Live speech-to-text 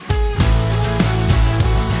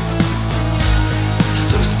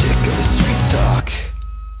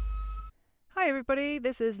everybody,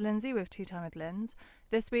 this is Lindsay with Tea Time with Linz.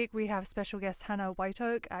 This week we have special guest Hannah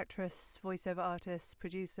Whiteoak, actress, voiceover artist,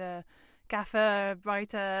 producer, gaffer,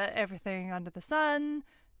 writer, everything under the sun.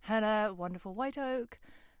 Hannah, wonderful Whiteoak.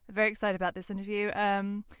 Very excited about this interview.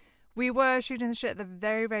 We were shooting the shit at the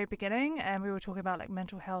very, very beginning, and we were talking about like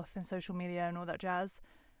mental health and social media and all that jazz.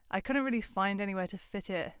 I couldn't really find anywhere to fit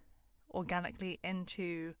it organically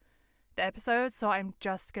into the episode, so I'm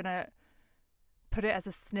just gonna put it as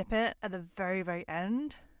a snippet at the very, very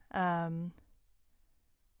end,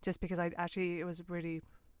 just because it was really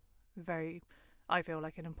very, I feel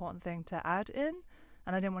like an important thing to add in,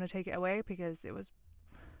 and I didn't want to take it away because it was,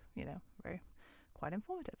 quite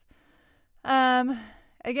informative.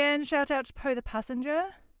 Again, shout out to Poe the Passenger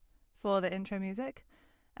for the intro music,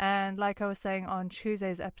 and like I was saying on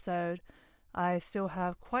Tuesday's episode, I still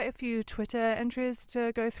have quite a few Twitter entries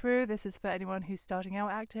to go through. This is for anyone who's starting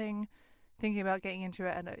out acting, thinking about getting into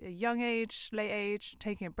it at a young age, late age,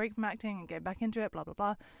 taking a break from acting and getting back into it, blah, blah,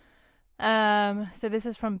 blah. So this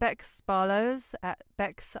is from Bex Barlows at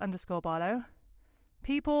Bex_Barlow.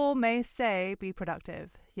 People may say be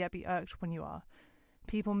productive, yet be irked when you are.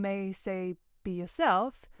 People may say be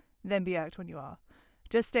yourself, then be irked when you are.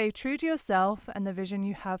 Just stay true to yourself and the vision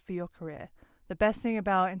you have for your career. The best thing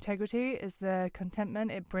about integrity is the contentment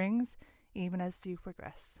it brings, even as you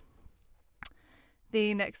progress.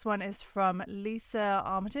 The next one is from Lisa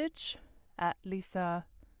Armitage at Lisa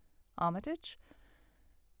Armitage.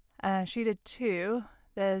 She did 2.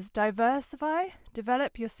 There's diversify,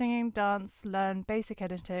 develop your singing, dance, learn basic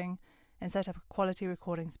editing, and set up a quality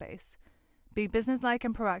recording space. Be businesslike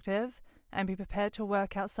and proactive, and be prepared to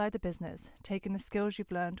work outside the business, taking the skills you've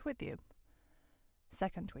learned with you.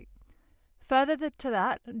 Second tweet. Further to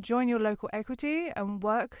that, join your local equity and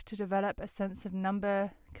work to develop a sense of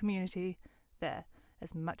number community there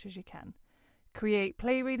as much as you can. Create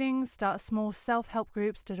play readings, start small self-help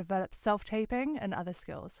groups to develop self-taping and other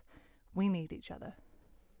skills. We need each other.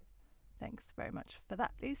 Thanks very much for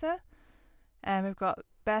that, Lisa. And we've got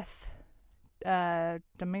Beth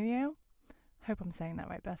Dominio. Hope I'm saying that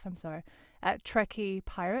right, Beth. I'm sorry. At Trekkie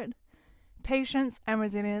Pirate. Patience and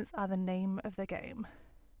resilience are the name of the game.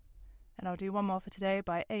 And I'll do one more for today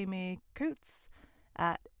by Amy Coots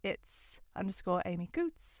at its_Amy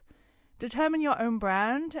Coots. Determine your own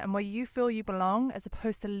brand and where you feel you belong, as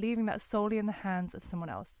opposed to leaving that solely in the hands of someone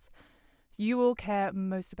else. You will care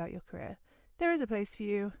most about your career. There is a place for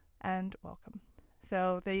you, and welcome.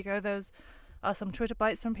 So there you go. Those are some Twitter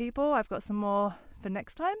bites from people. I've got some more for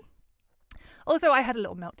next time. Also, I had a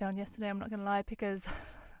little meltdown yesterday, I'm not going to lie, because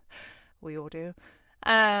we all do.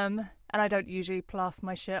 And I don't usually blast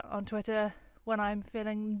my shit on Twitter when I'm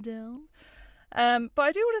feeling down. But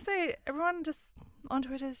I do want to say, everyone just on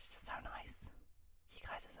Twitter is just so nice. You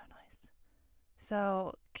guys are so nice.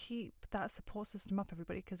 So keep that support system up,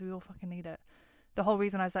 everybody, because we all fucking need it. The whole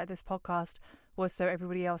reason I started this podcast was so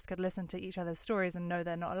everybody else could listen to each other's stories and know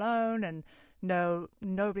they're not alone, and know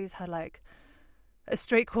nobody's had like a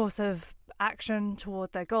straight course of action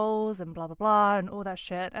toward their goals and blah blah blah and all that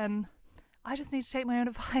shit, and I just need to take my own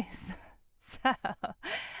advice. So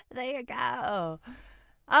there you go.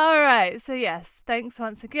 All right, so yes, thanks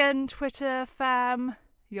once again, Twitter fam.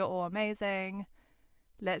 You're all amazing.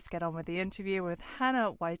 Let's get on with the interview with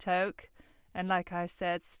Hannah Whiteoak. And like I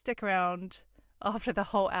said, stick around after the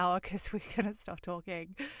whole hour because we're going to start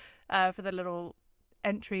talking for the little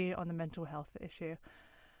entry on the mental health issue.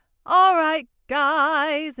 All right,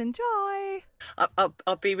 guys, enjoy.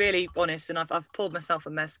 I'll be really honest, and I've poured myself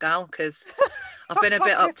a mezcal because I've been a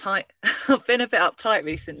bit uptight. I've been a bit uptight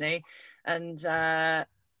recently, and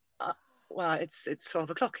well, it's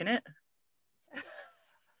 12 o'clock, innit?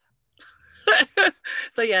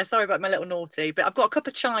 So yeah, sorry about my little naughty, but I've got a cup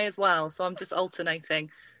of chai as well, so I'm just alternating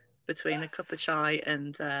between a cup of chai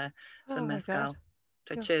and some mezcal.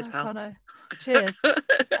 So cheers, so pal. Funny. Cheers.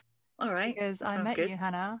 All right. Because I met you,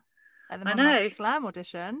 Hannah, at the Mama Slam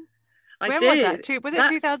audition. When was that? Was it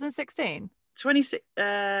 2016?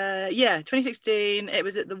 2016. It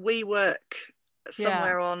was at the WeWork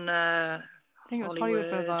somewhere on I think it was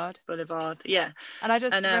Hollywood Boulevard. Yeah. And I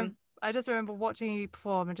just remember watching you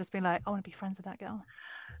perform and just being like, I want to be friends with that girl.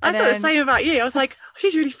 I thought the same about you. I was like, oh,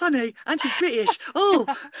 she's really funny and she's British. Oh.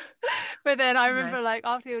 But then I remember like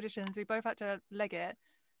after the auditions, we both had to leg it.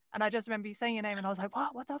 And I just remember you saying your name and I was like,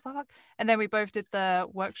 what the fuck? And then we both did the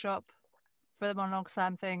workshop for the Monologue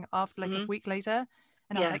Slam thing after like a week later.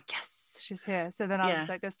 And I was like, yes, she's here. So then I was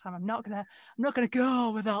like, this time I'm not gonna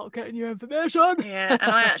go without getting your information. Yeah,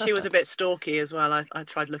 and I actually was a bit stalky as well. I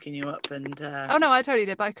tried looking you up and oh no, I totally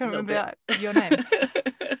did, but I couldn't remember your name.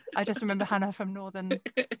 I just remember Hannah from Northern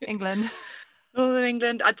England. Northern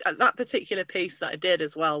England. That particular piece that I did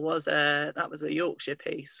as well was a Yorkshire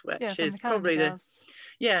piece, Yeah, which from the is Calendar probably Girls.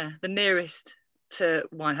 the nearest to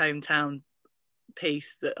my hometown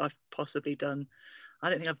piece that I've possibly done. I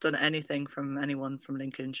don't think I've done anything from anyone from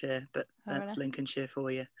Lincolnshire, but Oh, that's really? Lincolnshire for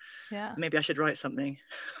you. Yeah. Maybe I should write something.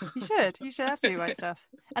 You should. You should absolutely write stuff.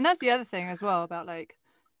 And that's the other thing as well about like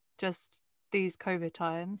just these COVID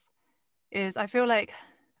times is I feel like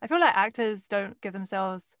actors don't give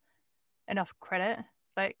themselves enough credit.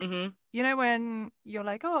 Like, Hmm. you know, when you're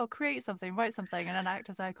like, oh, create something, write something, and an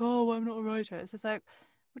actor's like, oh, well, I'm not a writer. It's just like,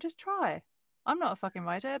 well, just try. I'm not a fucking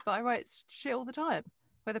writer, but I write shit all the time.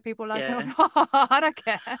 Whether people like it or Yeah. not, I don't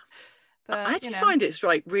care. I But, you actually know, find it's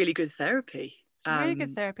like really good therapy. it's really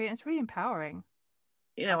good therapy and it's really empowering,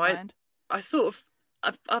 You I know, find. I sort of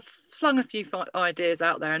I've flung a few ideas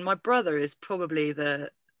out there, and my brother is probably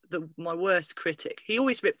the my worst critic. He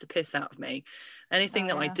always rips a piss out of me. Anything Oh,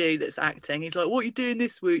 that I yeah. do that's acting, he's like, "What are you doing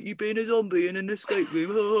this week? You being a zombie in an escape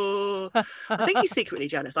room?" I think he's secretly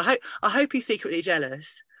jealous. I hope he's secretly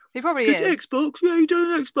jealous. He probably Good is. Xbox, yeah, you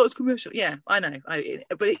done an Xbox commercial. Yeah, I know.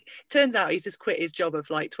 But it turns out he's just quit his job of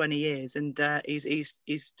like 20 years, and he's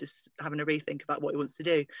just having a rethink about what he wants to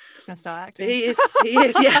do. He's gonna start But acting. he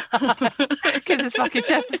is, yeah. Because it's fucking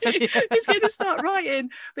jealous of you. He's going to start writing.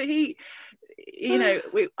 But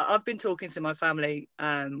I've been talking to my family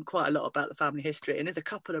quite a lot about the family history, and there's a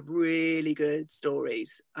couple of really good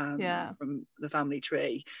stories Yeah. from the family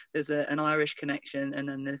tree. There's an Irish connection, and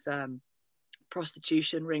then there's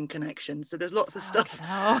prostitution ring connection. So there's lots of stuff,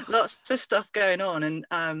 going on.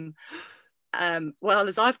 And well,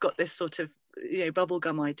 as I've got this sort of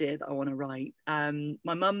bubblegum idea that I want to write,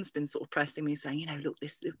 my mum's been sort of pressing me, saying, look,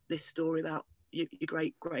 this story about your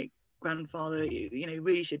great grandfather, you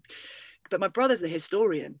really should. But my brother's a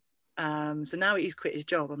historian, so now he's quit his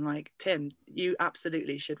job. I'm like, Tim, you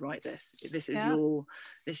absolutely should write this. This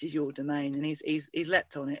is your domain. And he's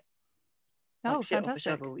leapt on it like Oh, shit off a fantastic.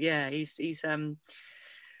 shovel. Yeah, he's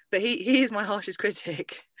but he is my harshest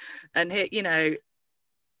critic, and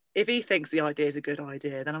if he thinks the idea is a good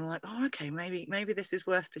idea, then I'm like, oh, okay, maybe this is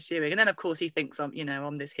worth pursuing. And then of course he thinks I'm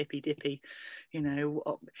this hippy dippy, he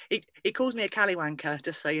calls me a callywhanker,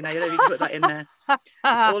 just so you know, you can put that in there.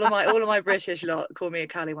 all of my British lot call me a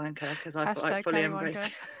callywhanker because I fully embrace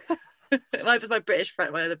it. my British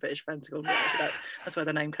friend, my other British friends call me that. That's where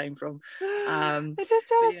the name came from. They're just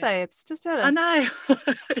jealous, babes. Just jealous. I know.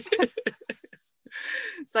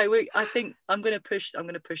 So I think I'm going to push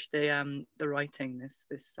the writing this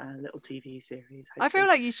little TV series. Hopefully. I feel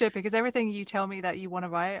like you should, because everything you tell me that you want to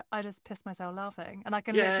write, I just piss myself laughing, and I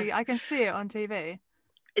can I can see it on TV.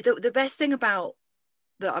 The best thing about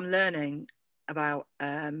that I'm learning about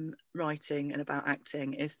writing and about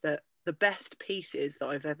acting is that the best pieces that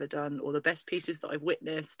I've ever done, or the best pieces that I've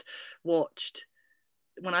witnessed, watched,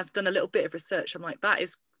 when I've done a little bit of research, I'm like, that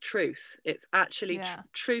is truth. It's actually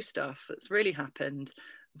true stuff that's really happened.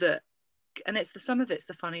 And it's some of it's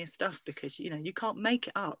the funniest stuff, because you can't make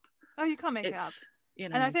it up. Oh, you can't make it up.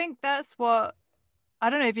 And I think that's what, I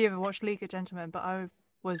don't know if you ever watched League of Gentlemen, but I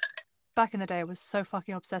was, back in the day, I was so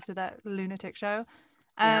fucking obsessed with that lunatic show.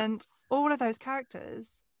 And all of those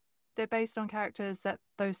characters, they're based on characters that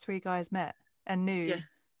those three guys met and knew.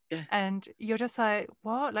 Yeah. And you're just like,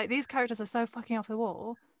 what? Like, these characters are so fucking off the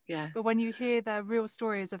wall. Yeah. But when you hear their real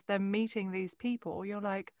stories of them meeting these people, you're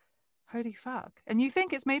like, holy fuck. And you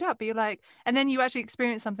think it's made up, but you're like, and then you actually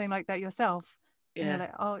experience something like that yourself. Yeah. And you're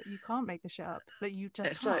like, oh, you can't make this shit up. But you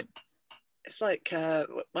just it's like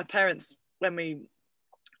my parents, when we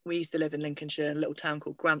used to live in Lincolnshire, in a little town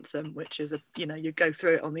called Grantham, which is you go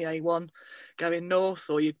through it on the A1 going north,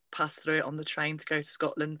 or you pass through it on the train to go to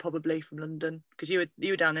Scotland, probably from London, because you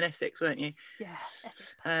were down in Essex, weren't you? Yeah,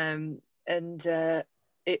 Essex.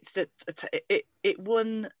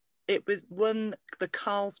 It was won the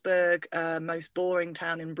Carlsberg most boring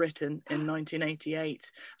town in Britain in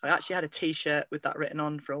 1988. I actually had a T-shirt with that written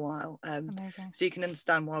on for a while. Amazing. So you can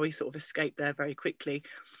understand why we sort of escaped there very quickly.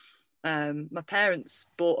 My parents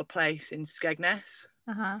bought a place in Skegness.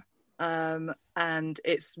 And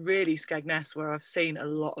it's really Skegness where I've seen a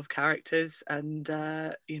lot of characters, and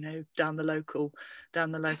down the local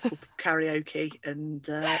karaoke, and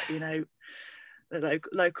the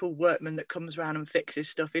local workman that comes around and fixes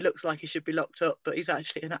stuff. He looks like he should be locked up, but he's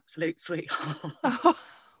actually an absolute sweetheart.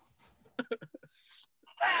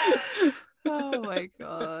 Oh my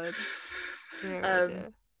god.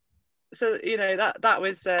 So that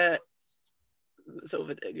was sort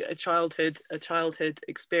of a childhood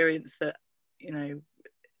experience that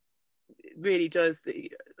really does.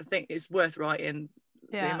 I think it's worth writing.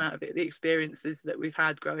 The amount of the experiences that we've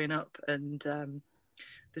had growing up, and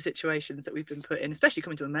the situations that we've been put in, especially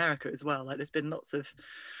coming to America as well. Like, there's been lots of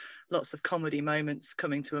comedy moments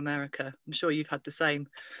coming to America. I'm sure you've had the same.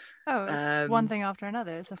 Oh, it's one thing after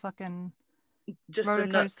another. It's a fucking just roller the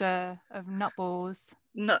nuts coaster of nutballs.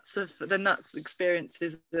 The nuts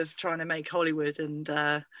experiences of trying to make Hollywood. And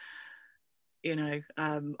you know,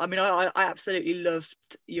 I mean, I absolutely loved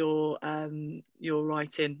your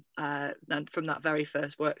writing, and from that very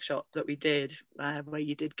first workshop that we did, where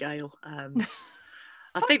you did Gail.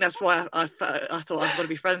 I think that's why I thought I'd want to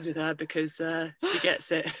be friends with her, because she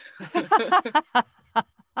gets it.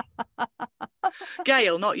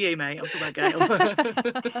 Gail, not you, mate. I'm talking about Gail.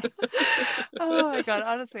 Oh my god!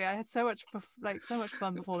 Honestly, I had so much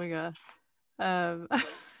fun performing her.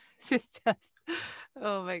 It's just,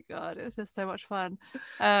 oh my god, it was just so much fun.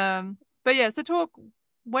 But yeah, so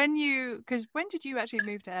when did you actually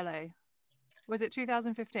move to LA? Was it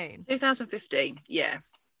 2015? 2015, yeah.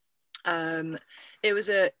 It was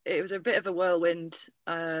a bit of a whirlwind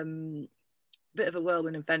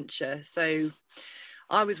adventure. So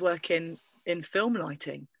I was working in film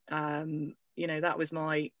lighting. You know, that was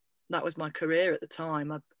my career at the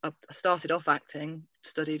time. I started off acting,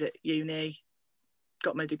 studied at uni,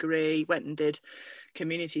 got my degree, went and did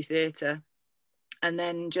community theatre, and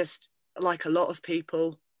then, just like a lot of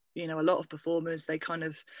people, you know, a lot of performers, they kind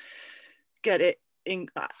of get it in.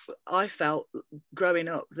 I felt growing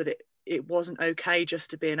up that it wasn't okay just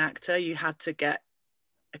to be an actor. You had to get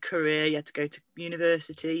a career, you had to go to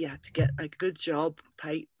university, you had to get a good job,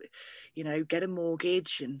 pay, you know, get a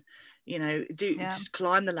mortgage, and, you know, just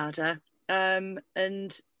climb the ladder. And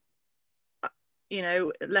you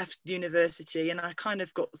know, left university, and I kind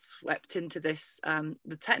of got swept into this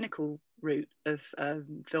the technical route of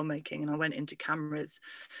filmmaking, and I went into cameras,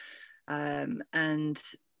 and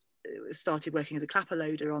started working as a clapper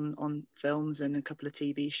loader on films and a couple of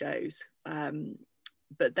TV shows,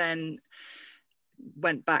 but then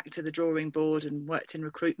went back to the drawing board and worked in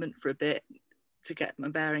recruitment for a bit to get my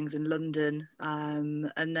bearings in London,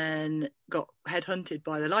 and then got headhunted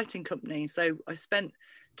by the lighting company. So I spent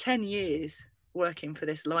 10 years working for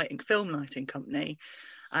this film lighting company,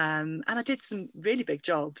 and I did some really big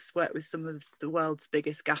jobs, worked with some of the world's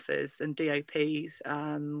biggest gaffers and DOPs.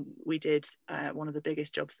 We did one of the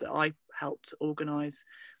biggest jobs that I helped organise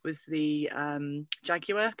was the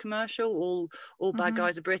Jaguar commercial. All bad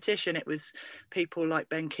guys are British, and it was people like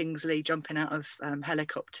Ben Kingsley jumping out of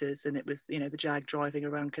helicopters, and it was, you know, the Jag driving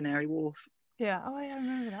around Canary Wharf. Yeah. Oh, I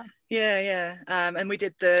remember that. Yeah. And we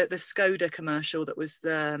did the Skoda commercial that was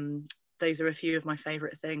these are a few of my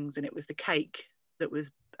favourite things, and it was the cake that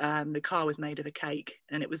was the car was made of a cake,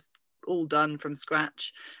 and it was all done from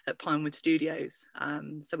scratch at Pinewood Studios.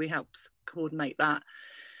 So we helped coordinate that.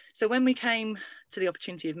 So when we came to the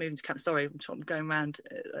opportunity of moving to sorry, I'm going around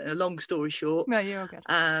a long story short. No, you're all good.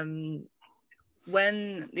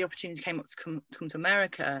 When the opportunity came up to come to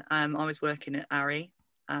America, I was working at Arri,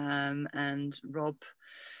 and Rob,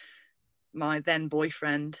 my then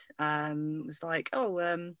boyfriend, was like,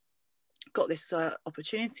 got this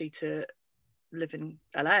opportunity to live in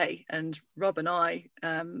LA. And Rob and I,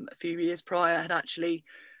 a few years prior, had actually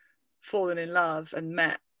fallen in love and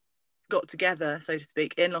got together, so to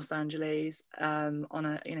speak, in Los Angeles, on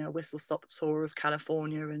a whistle stop tour of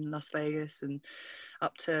California and Las Vegas and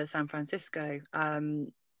up to San Francisco.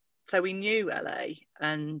 So we knew LA,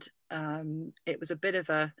 and it was a bit of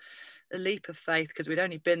a leap of faith, because we'd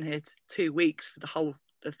only been here 2 weeks for the whole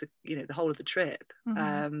of the trip.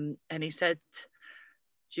 And he said,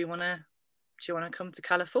 do you want to come to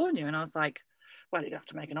California? And I was like, well, you'd have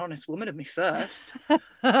to make an honest woman of me first.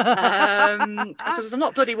 I'm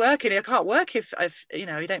not bloody working. I can't work if you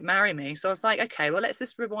don't marry me. So I was like, okay, well, let's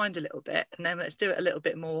just rewind a little bit, and then let's do it a little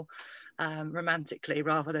bit more romantically,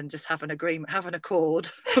 rather than just have an accord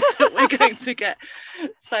that we're going to get.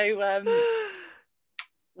 So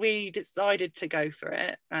we decided to go for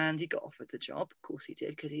it, and he got offered the job. Of course he did,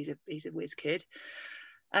 because he's a whiz kid.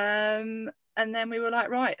 And then we were like,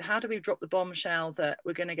 right, how do we drop the bombshell that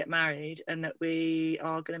we're going to get married and that we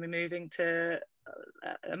are going to be moving to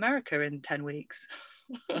America in 10 weeks?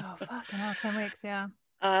 Oh, fucking hell, 10 weeks, yeah.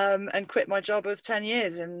 And quit my job of 10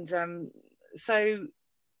 years. And so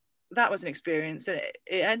that was an experience. And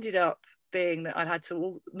it ended up being that I had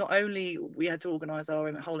to, not only we had to organise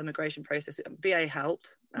our whole immigration process, BA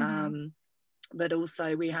helped, but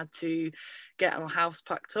also we had to get our house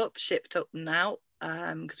packed up, shipped up and out,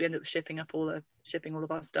 because we ended up shipping all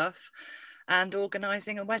of our stuff, and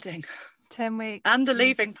organising a wedding. 10 weeks. And a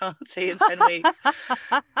leaving party in 10 weeks.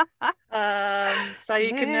 So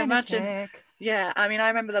you can imagine. Yeah, I mean, I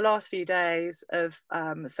remember the last few days of,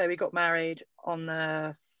 so we got married on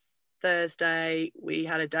the Thursday. We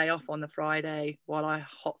had a day off on the Friday while I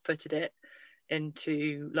hot-footed it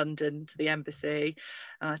into London to the embassy,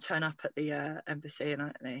 and I turn up at the embassy, and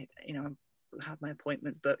I have my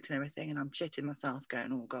appointment booked and everything, and I'm shitting myself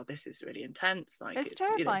going, oh god, this is really intense. Like, it's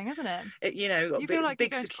terrifying, isn't it? Got feel like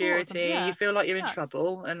big security. You feel like you're in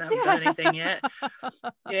trouble and haven't done anything yet.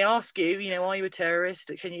 They ask you, are you a terrorist?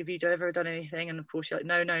 Have you ever done anything? And of course you're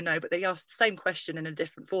like, no, but they ask the same question in a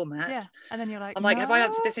different format. Yeah, and then you're like, I'm like, have I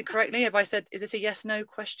answered this incorrectly? Have I said, is this a yes no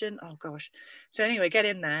question? Oh gosh. So anyway, get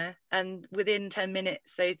in there, and within 10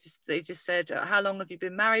 minutes they just said, how long have you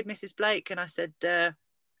been married, Mrs. Blake? And I said,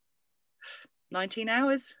 19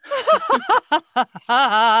 hours.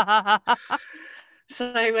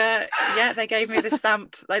 So they gave me the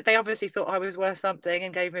stamp. Like, they obviously thought I was worth something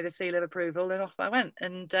and gave me the seal of approval, and off I went.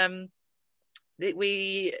 And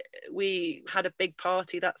we had a big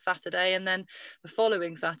party that Saturday, and then the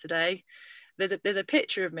following Saturday there's a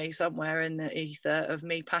picture of me somewhere in the ether of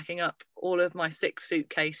me packing up all of my 6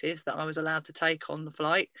 suitcases that I was allowed to take on the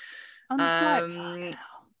flight.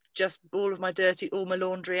 Just all my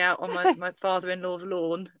laundry out on my father-in-law's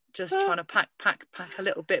lawn, just trying to pack a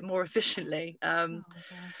little bit more efficiently. And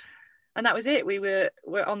that was it. We're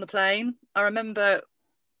on the plane. I remember,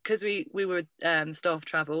 because we were staff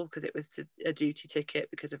travel, because it was a duty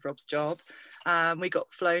ticket because of Rob's job. We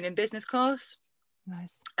got flown in business class.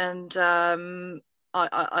 Nice. And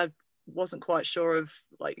I wasn't quite sure of,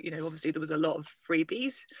 obviously there was a lot of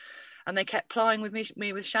freebies, and they kept plying with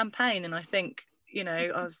me with champagne, and I think,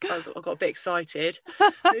 I got a bit excited.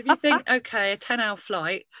 But if you think, okay, a 10-hour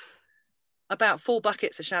flight, about 4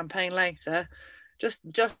 buckets of champagne later,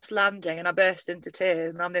 just landing, and I burst into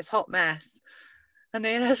tears, and I'm this hot mess. And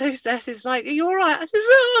the hostess is like, are you all right? I says,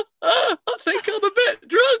 I think I'm a bit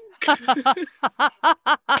drunk.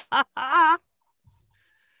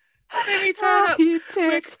 Then we turn up.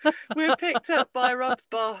 We're picked up by Rob's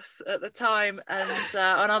boss at the time, and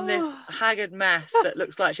I'm this haggard mess that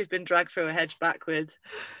looks like she's been dragged through a hedge backwards.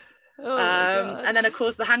 And then of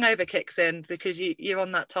course the hangover kicks in, because you're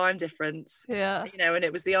on that time difference. Yeah. And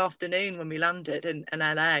it was the afternoon when we landed in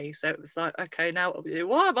LA, so it was like, okay, now what do we do?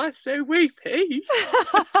 Why am I so weepy?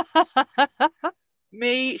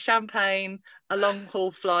 Me, champagne, a long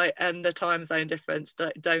haul flight, and the time zone difference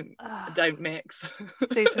don't mix.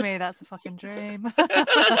 See, to me that's a fucking dream.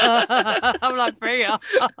 I'm like, bring it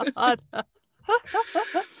on.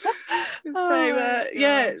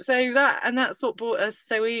 So that's what brought us.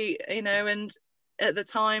 So we, and at the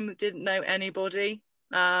time didn't know anybody.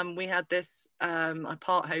 We had this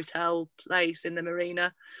apart hotel place in the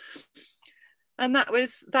marina, and that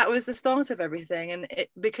was the start of everything. And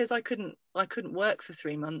because I couldn't work for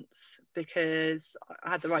 3 months, because I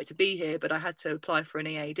had the right to be here, but I had to apply for an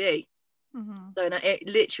EAD. Mm-hmm. So it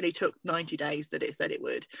literally took 90 days that it said it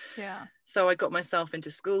would. Yeah. So I got myself into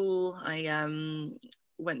school. I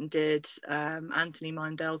went and did Anthony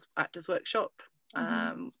Mindell's Actors Workshop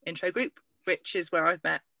intro group, which is where I've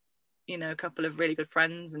met, a couple of really good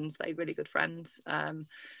friends and stayed really good friends.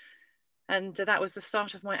 And that was the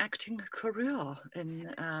start of my acting career.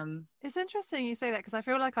 It's interesting you say that, because I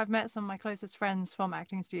feel like I've met some of my closest friends from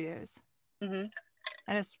acting studios. Mm-hmm.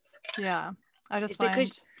 And it's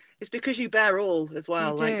because you bear all as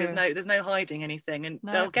well. You like do. there's no hiding anything, and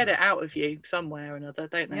they'll get it out of you somewhere or another,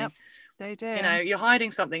 don't they? Yep, they do. You're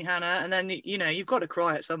hiding something, Hannah, and then you've got to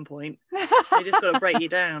cry at some point. They just got to break you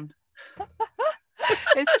down.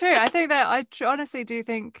 It's true. I think that I honestly do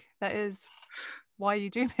think that is why you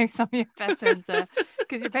do make some of your best friends there,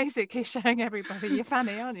 because you're basically showing everybody your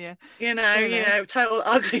fanny, aren't you? Total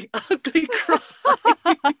ugly cry.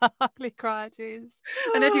 Ugly cry, jeez.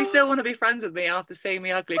 And if you still want to be friends with me after seeing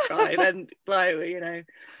me ugly cry, then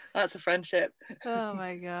that's a friendship. Oh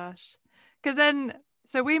my gosh. Because then,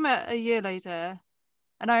 so we met a year later,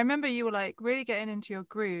 and I remember you were like really getting into your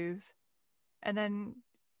groove, and then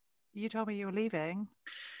you told me you were leaving.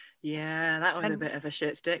 Yeah, that was a bit of a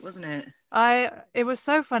shit stick, wasn't it? It was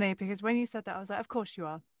so funny, because when you said that, I was like, of course you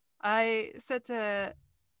are. I said to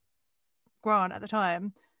Grant at the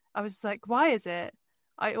time, I was like, why is it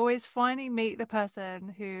I always finally meet the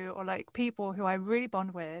person or like people who I really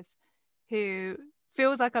bond with, who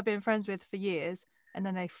feels like I've been friends with for years, and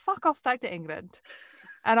then they fuck off back to England.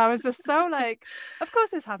 And I was just so like, of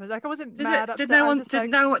course this happens. Like, I wasn't mad. Did no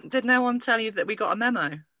one tell you that we got a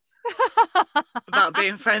memo about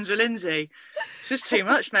being friends with Lindsay? It's just too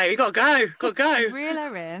much, mate. We gotta go. Reel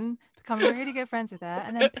her in, become really good friends with her,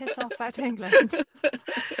 and then piss off back to England.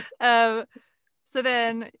 So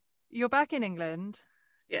then you're back in England.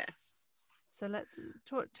 Yeah. So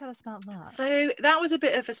tell us about that. So that was a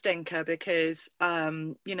bit of a stinker, because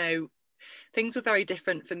things were very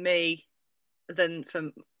different for me than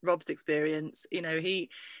from Rob's experience. You know, and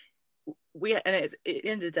it's, at the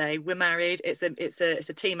end of the day, we're married. It's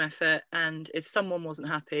a team effort, and if someone wasn't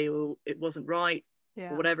happy or it wasn't right,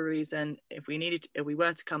 for whatever reason, if we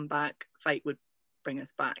were to come back, fate would bring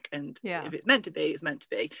us back. And if it's meant to be, it's meant to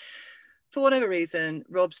be. For whatever reason,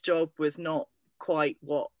 Rob's job was not quite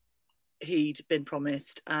what he'd been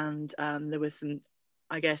promised, and there was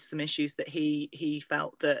some issues that he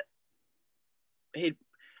felt that he'd,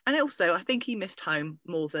 and also I think he missed home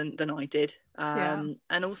more than I did. And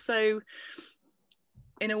also,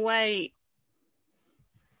 in a way,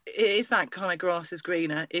 it is that kind of grass is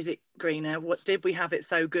greener. Is it greener? What did we have it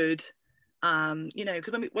so good? You know,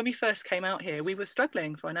 because when we first came out here, we were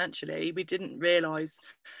struggling financially. We didn't realise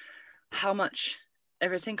how much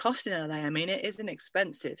everything cost in LA. I mean, it is an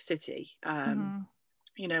expensive city.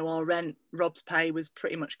 You know, our rent, Rob's pay was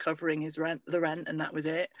pretty much covering the rent, and that was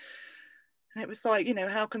it. And it was like, you know,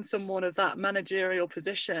 how can someone of that managerial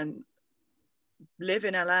position live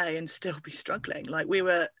in LA and still be struggling? Like, we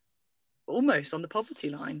were almost on the poverty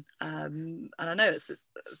line. And I know it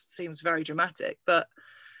seems very dramatic, but,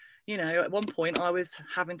 you know, at one point I was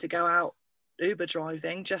having to go out Uber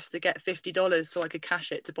driving just to get $50 so I could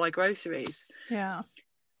cash it to buy groceries. Yeah.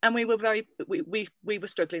 And we were we were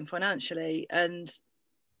struggling financially, and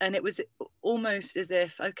it was almost as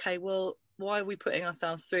if, okay, well, why are we putting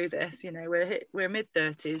ourselves through this? You know, we're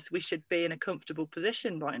mid-30s, we should be in a comfortable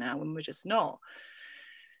position by now, and we're just not.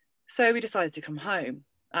 So we decided to come home,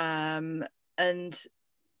 and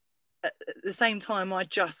at the same time, I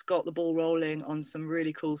just got the ball rolling on some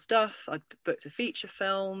really cool stuff. I booked a feature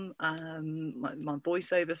film. My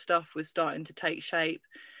voiceover stuff was starting to take shape,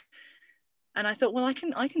 and I thought, well, I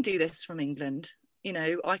can do this from England. You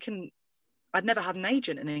know, I'd never had an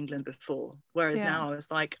agent in England before, whereas now I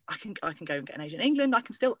was like, I can go and get an agent in England. I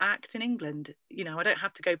can still act in England. You know, I don't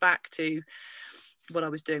have to go back to what I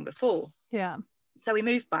was doing before. Yeah. So we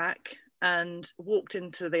moved back and walked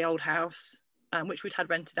into the old house, which we'd had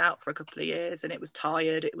rented out for a couple of years, and it was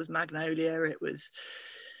tired. It was Magnolia. It was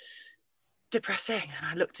depressing. And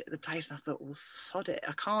I looked at the place and I thought, well, sod it.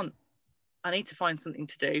 I need to find something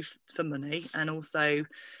to do for money, and also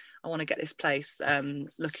I want to get this place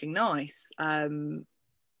looking nice. And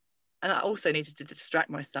I also needed to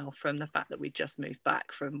distract myself from the fact that we'd just moved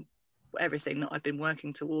back from everything that I'd been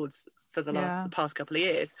working towards for the past couple of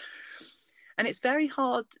years. And it's very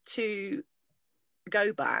hard to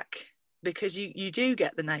go back, because you do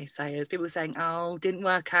get the naysayers, people saying, oh, didn't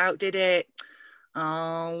work out, did it?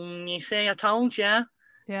 Oh, you see, I told you.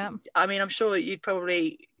 Yeah. I mean, I'm sure you'd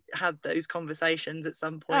probably had those conversations at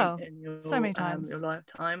some point in your so many times. Your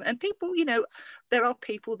lifetime. And people, you know, there are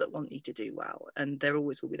people that want you to do well, and there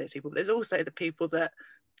always will be those people. But there's also the people that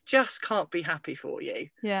just can't be happy for you.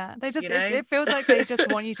 Yeah, they just, you know? it feels like they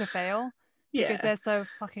just want you to fail because they're so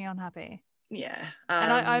fucking unhappy. Yeah.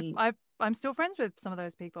 And I'm still friends with some of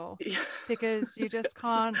those people because you just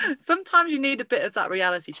can't. Sometimes you need a bit of that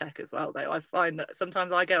reality check as well, though. I find that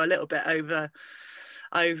sometimes I go a little bit over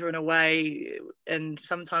and away, and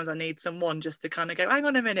sometimes I need someone just to kind of go, hang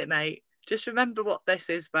on a minute, mate, just remember what this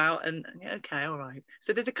is about, and okay, all right.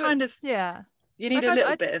 So there's a kind of you need a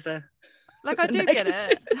little bit of a I do get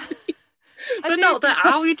it. But not that,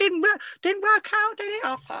 oh, you didn't work out, did it?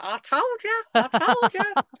 I told you.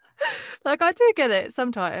 Like, I do get it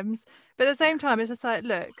sometimes, but at the same time, it's just like,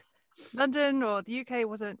 look, London or the UK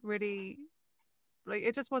wasn't really, like,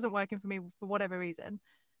 it just wasn't working for me for whatever reason.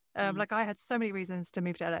 Like, I had so many reasons to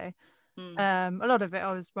move to LA. A lot of it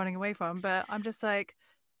I was running away from, but I'm just like,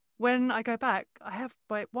 when I go back, I have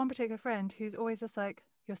like one particular friend who's always just like,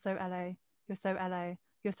 you're so LA, you're so LA.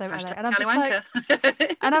 You're so LA. And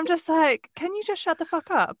I'm just like, can you just shut the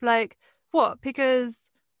fuck up? Like, what? Because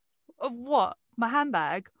of what? My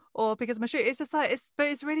handbag, or because of my shoe? It's just like,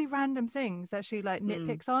 it's really random things that she like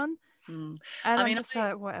nitpicks on. And I'm just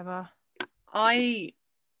like, whatever. I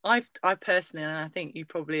personally, and I think you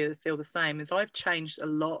probably feel the same, is I've changed a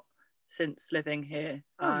lot since living here.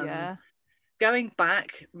 Going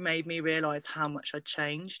back made me realise how much I'd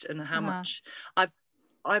changed, and how much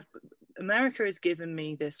America has given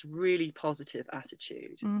me this really positive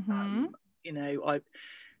attitude. You know,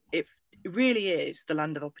 it really is the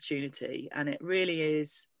land of opportunity, and it really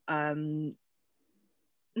is, not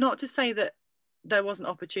to say that there wasn't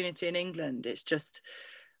opportunity in England, it's just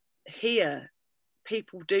here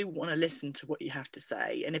people do want to listen to what you have to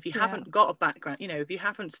say. And if you haven't got a background, you know, if you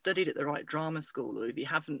haven't studied at the right drama school, or if you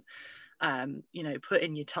haven't you know, put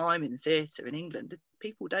in your time in theatre in England,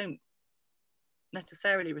 people don't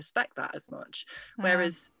necessarily respect that as much.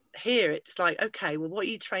 Whereas here it's like, okay, well, what are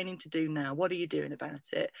you training to do now? What are you doing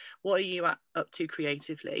about it? What are you up to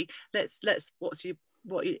creatively? What's your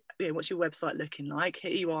website looking like?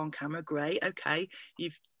 Here you are on camera, great, okay.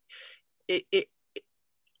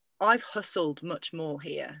 I've hustled much more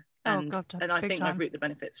here, and I think I've reaped the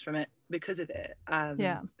benefits from it because of it.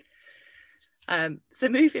 So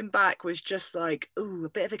moving back was just like, ooh, a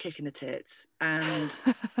bit of a kick in the tits, and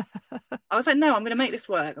I was like, no, I'm going to make this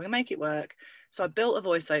work. I'm going to make it work. So I built a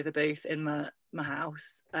voiceover booth in my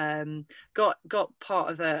house. Got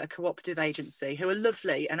part of a cooperative agency who are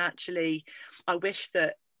lovely, and actually, I wish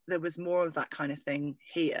that there was more of that kind of thing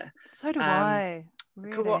here. So do I.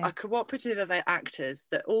 Really? A cooperative of actors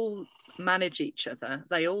that all manage each other.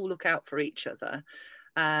 They all look out for each other,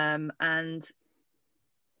 and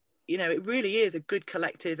it really is a good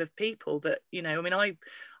collective of people that, I mean,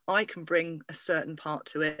 I can bring a certain part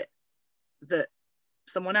to it that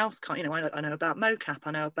someone else can't. I know about mocap,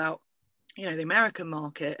 I know about the American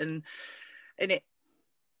market, and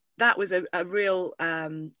that was a real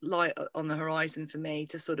light on the horizon for me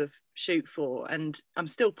to sort of shoot for, and I'm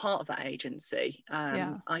still part of that agency.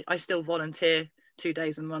 I still volunteer 2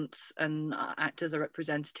 days a month and act as a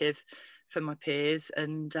representative for my peers,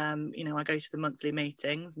 and I go to the monthly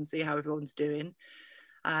meetings and see how everyone's doing,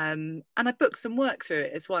 and I booked some work through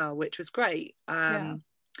it as well, which was great. But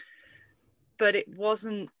it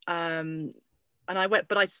wasn't, and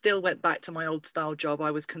I still went back to my old style job.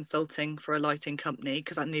 I was consulting for a lighting company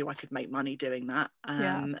because I knew I could make money doing that.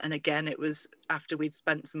 And again, it was after we'd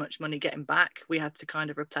spent so much money getting back, we had to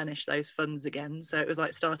kind of replenish those funds again. So it was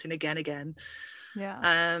like starting again.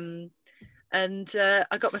 And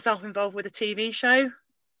I got myself involved with a TV show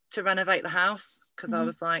to renovate the house because I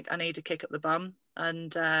was like, I need to kick up the bum.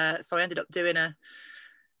 And so I ended up doing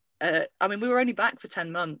we were only back for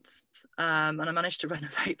 10 months, and I managed to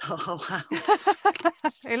renovate the whole house.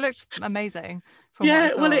 It looked amazing.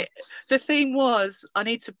 The theme was I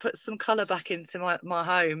need to put some colour back into my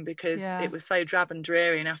home because it was so drab and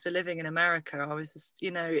dreary, and after living in America, I was just,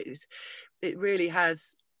 it really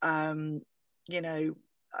has,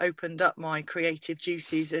 opened up my creative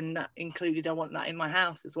juices, and that included I want that in my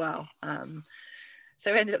house as well.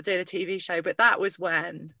 So I ended up doing a TV show, but that was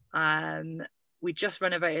when we just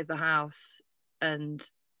renovated the house, and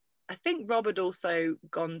I think Rob had also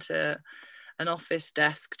gone to an office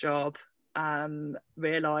desk job,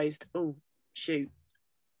 realised, oh shoot,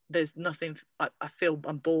 there's nothing, I feel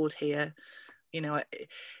I'm bored here.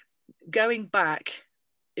 Going back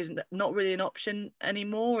is not really an option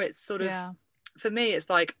anymore. It's sort of, for me, it's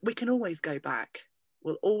like, we can always go back.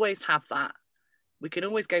 We'll always have that. We can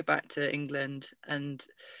always go back to England,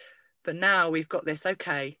 but now we've got this,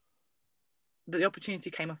 okay. The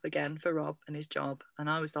opportunity came up again for Rob and his job, and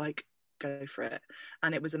I was like, go for it.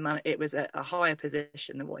 And it was a higher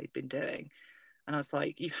position than what he'd been doing, and I was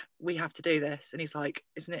like, we have to do this. And he's like,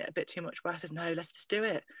 isn't it a bit too much? But I said, no, let's just do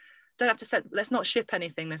it. Let's not ship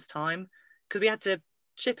anything this time, because we had to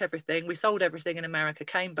ship everything. We sold everything in America,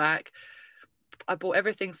 came back, I bought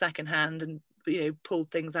everything secondhand and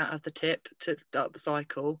pulled things out of the tip to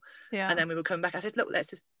upcycle, and then we would come back. I said, look,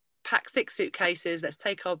 let's just pack 6 suitcases, let's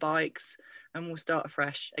take our bikes, and we'll start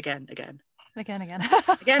afresh again.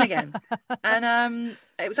 And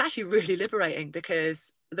it was actually really liberating,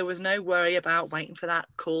 because there was no worry about waiting for that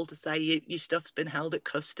call to say your stuff's been held at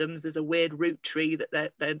customs. There's a weird root tree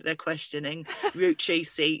that they're questioning, root tree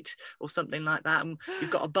seat or something like that, and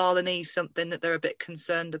you've got a Balinese something that they're a bit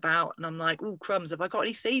concerned about. And I'm like, oh crumbs, have I got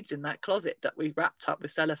any seeds in that closet that we wrapped up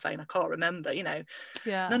with cellophane? I can't remember,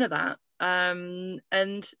 none of that. And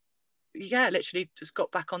literally just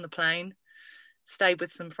got back on the plane, stayed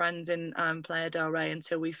with some friends in Playa del Rey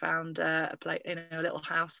until we found a little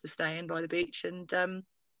house to stay in by the beach, and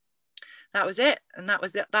that was it. And that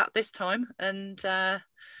was that this time. And I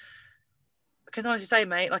can honestly say,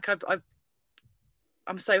 mate, like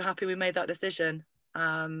I'm so happy we made that decision.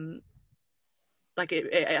 Like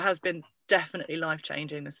it has been definitely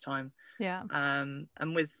life-changing this time. And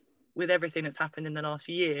with everything that's happened in the last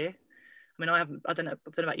year, I mean, I don't know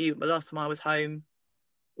about you, but the last time I was home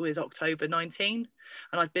was October 19,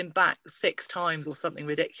 and I'd been back 6 times or something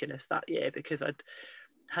ridiculous that year, because I'd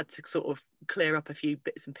had to sort of clear up a few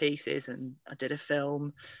bits and pieces, and I did a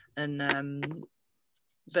film, and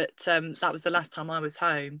but that was the last time I was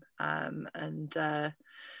home, and I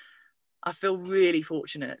feel really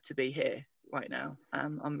fortunate to be here right now.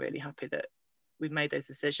 I'm really happy that we've made those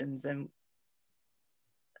decisions, and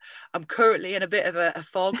I'm currently in a bit of a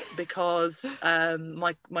fog because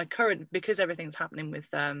my current, because everything's happening with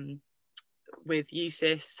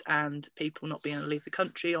USIS and people not being able to leave the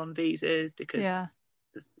country on visas because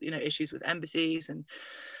there's issues with embassies, and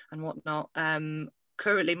and whatnot.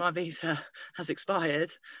 Currently my visa has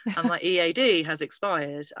expired and my EAD has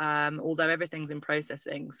expired, although everything's in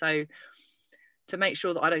processing. So to make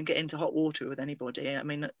sure that I don't get into hot water with anybody, I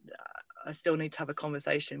mean, I still need to have a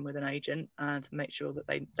conversation with an agent and to make sure that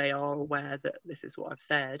they are aware that this is what I've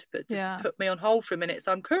said, but just put me on hold for a minute.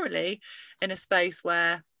 So I'm currently in a space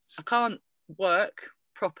where I can't work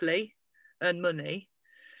properly, earn money.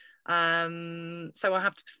 So I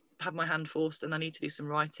have to have my hand forced, and I need to do some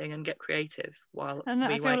writing and get creative while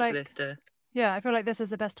we wait for this to... Yeah, I feel like this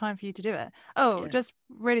is the best time for you to do it. Oh, just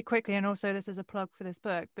really quickly, and also this is a plug for this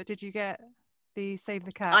book, but did you get the Save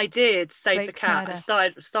the Cat? I did, Save Blake the Cat.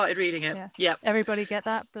 Snyder. I started reading it. Yeah. Everybody get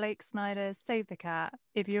that? Blake Snyder's Save the Cat.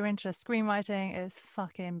 If you're into screenwriting, it's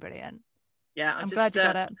fucking brilliant. Yeah, I'm glad you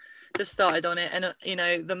got it. Just started on it, and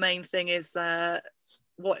the main thing is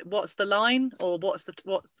what's the line, or what's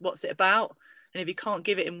it about, and if you can't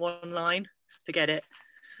give it in one line, forget it.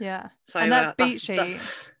 Yeah. So and that beat sheet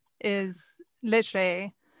is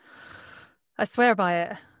literally, I swear by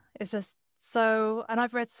it. It's just so, and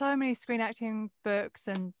I've read so many screen acting books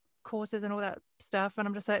and courses and all that stuff, and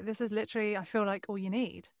I'm just like, this is literally, I feel like all you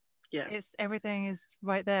need. Yeah. Everything is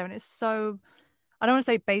right there, and it's so, I don't want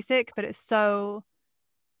to say basic, but it's not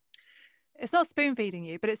spoon feeding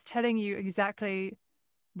you, but it's telling you exactly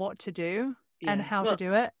what to do and how to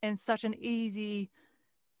do it in such an easy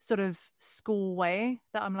sort of school way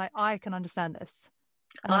that I'm like, I can understand this.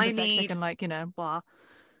 And I'm dyslexic and like, blah.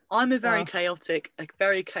 I'm a very chaotic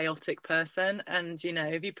person, and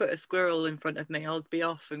if you put a squirrel in front of me, I'll be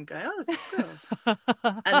off and go, oh, it's a squirrel.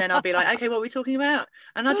 And then I'll be like, okay, what are we talking about?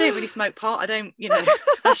 And I don't really smoke pot. I don't,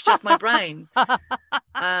 that's just my brain.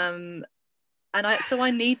 And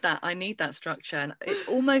I need that structure. And it's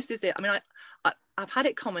almost as if, I mean, I've had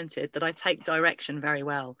it commented that I take direction very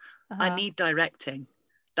well. I need directing.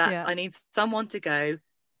 I need someone to go,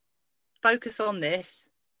 focus on this,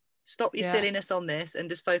 stop your silliness on this, and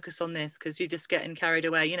just focus on this, because you're just getting carried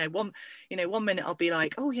away. One minute I'll be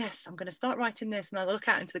like, oh yes, I'm going to start writing this, and I'll look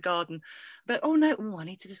out into the garden, but oh no, I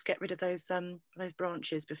need to just get rid of those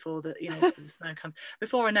branches before the before the snow comes.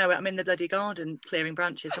 Before I know it, I'm in the bloody garden clearing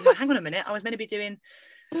branches. I'm like, hang on a minute, I was meant to be doing.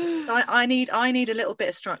 So I need a little bit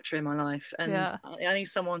of structure in my life, and I need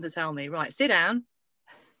someone to tell me, right, sit down,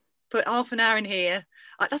 put half an hour in here.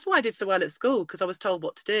 That's why I did so well at school, because I was told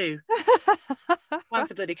what to do. I'm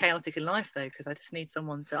so bloody chaotic in life though, because I just need I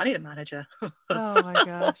need a manager. Oh my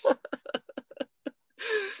gosh.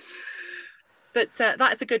 But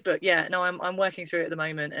that's a good book. Yeah, no, I'm working through it at the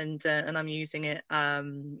moment, and I'm using it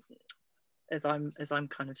as I'm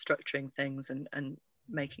kind of structuring things and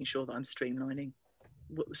making sure that I'm streamlining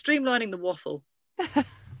the waffle.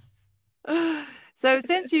 So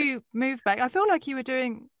since you moved back, I feel like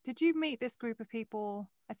did you meet this group of people?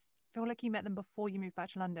 I feel like you met them before you moved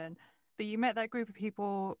back to London, but you met that group of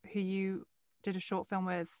people who you did a short film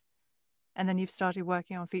with, and then you've started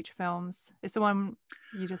working on feature films. It's the one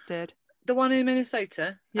you just did. The one in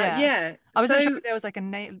Minnesota? Yeah. I wasn't sure if there was like a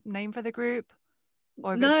name for the group.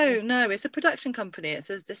 Or No, it's a production company. It's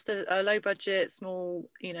just a low budget, small,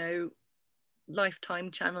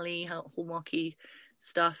 Lifetime channel-y, Hallmarky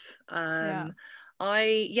stuff. So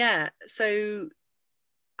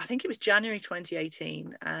I think it was January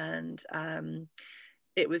 2018, and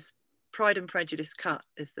it was Pride and Prejudice Cut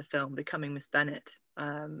is the film, Becoming Miss Bennet.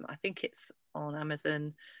 I think it's on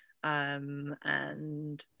Amazon,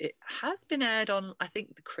 and it has been aired on, I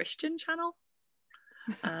think, the Christian channel.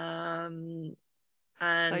 And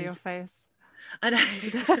so your face. I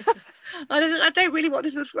don't really want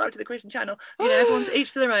to subscribe to the Christian channel. Everyone's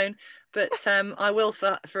each to their own. But I will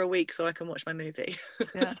for a week so I can watch my movie.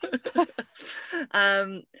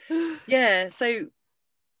 Yeah. So,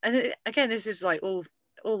 and again, this is like all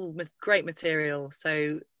great material.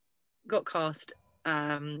 So, got cast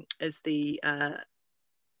as the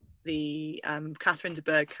Catherine de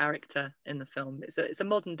Bourgh character in the film. It's a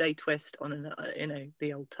modern day twist on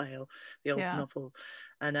the old tale, the old novel,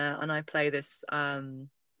 and I play this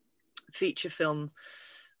feature film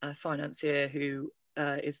financier who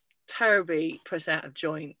is terribly put out of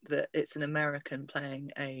joint that it's an American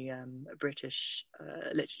playing a British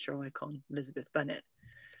literature icon, Elizabeth Bennet.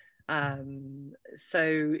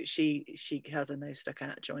 So she has a nose stuck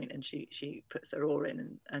out of joint, and she puts her oar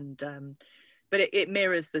in, and but it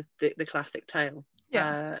mirrors the classic tale.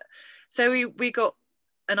 So we got,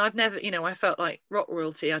 and I've never, I felt like rock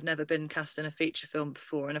royalty. I'd never been cast in a feature film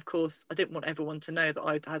before, and of course I didn't want everyone to know that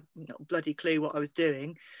I had no bloody clue what I was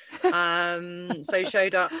doing. So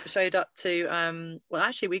showed up to well,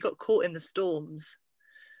 actually we got caught in the storms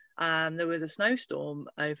there was a snowstorm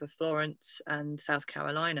over Florence and South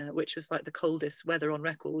Carolina, which was like the coldest weather on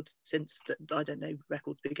record since I don't know,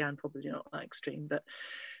 records began, probably not that extreme. But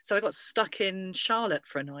so I got stuck in Charlotte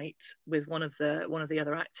for a night with one of the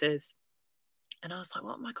other actors. And I was like,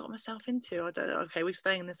 what am I got myself into? I don't know. Okay, we're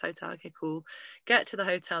staying in this hotel. Okay, cool. Get to the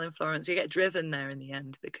hotel in Florence. You get driven there in the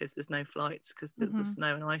end because there's no flights because the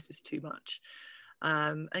snow and ice is too much.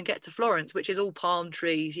 And get to Florence, which is all palm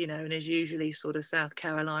trees, you know, and is usually sort of South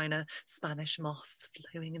Carolina, Spanish moss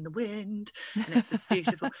blowing in the wind. And it's just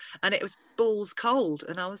beautiful. And it was balls cold.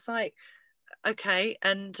 And I was like, okay.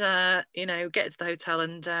 And, you know, get to the hotel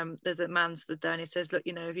and there's a man stood there and he says, look,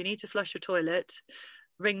 you know, if you need to flush your toilet,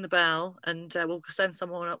 ring the bell and we'll send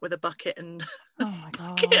someone up with a bucket and Oh my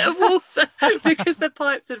God. bucket of water because the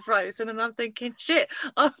pipes had frozen. And I'm thinking, shit,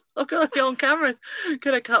 I've got to be on camera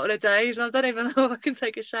in a couple of days and I don't even know if I can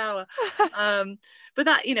take a shower. But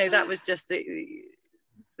that, you know, that was just the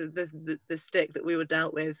stick that we were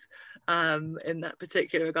dealt with in that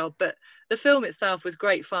particular regard. But the film itself was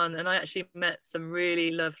great fun, and I actually met some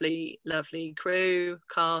really lovely crew,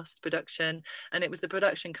 cast, production, and it was the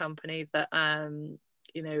production company that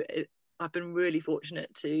you know, I've been really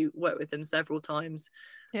fortunate to work with them several times.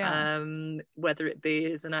 Whether it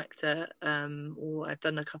be as an actor or I've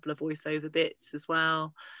done a couple of voiceover bits as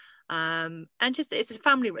well, and just it's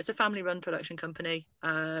a family run production company.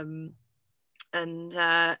 And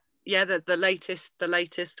yeah, the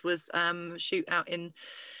latest was shoot out in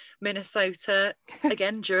Minnesota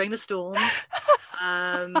again during the storms.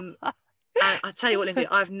 And I tell you what, Lindsay,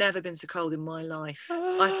 I've never been so cold in my life.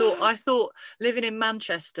 I thought living in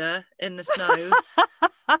Manchester in the snow,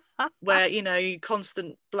 where you know you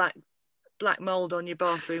constant black mold on your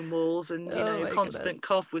bathroom walls and you know constant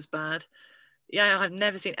cough was bad. Yeah, I've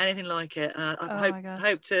never seen anything like it. I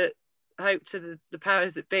hope to the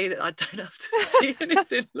powers that be that I don't have to see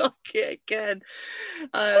anything like it again.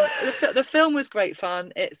 The film was great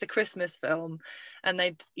fun. It's a Christmas film, and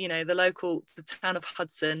the town of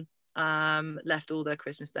Hudson left all their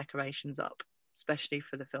Christmas decorations up, especially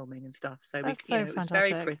for the filming and stuff. So it was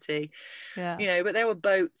very pretty. Yeah. You know, but there were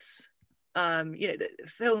boats. You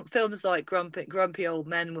know, films like Grumpy Old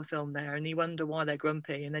Men were filmed there, and you wonder why they're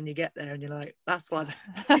grumpy, and then you get there and you're like, that's why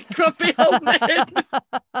they're grumpy old men.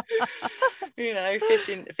 You know, ice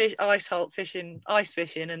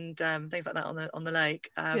fishing, and things like that on the lake.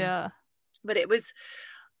 But it was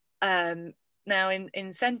now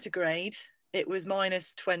in centigrade it was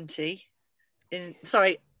 -20. In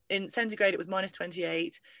centigrade it was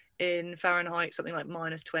 -28. In Fahrenheit something like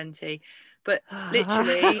 -20. But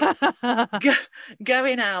literally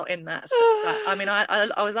going out in that stuff. I mean,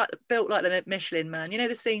 I was like built like the Michelin Man. You know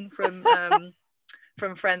the scene from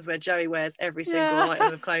Friends where Joey wears every single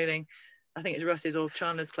item of clothing. I think it's Russ's or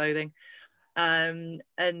Chandler's clothing. And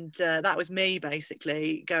that was me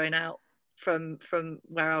basically going out from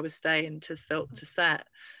where I was staying to set.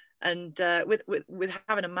 And with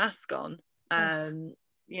having a mask on,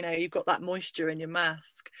 you know, you've got that moisture in your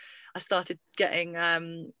mask. I started getting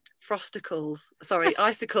icicles on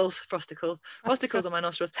my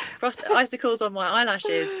nostrils, icicles on my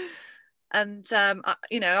eyelashes, and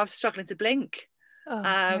you know, I was struggling to blink. Oh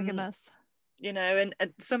my goodness. You know, and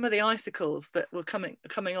some of the icicles that were coming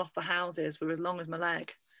off the houses were as long as my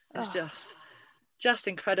leg. It's just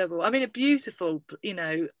incredible. I mean, a beautiful, you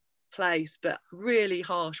know, place, but really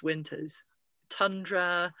harsh winters,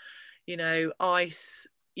 tundra, you know, ice.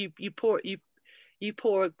 You pour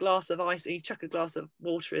a glass of ice, you chuck a glass of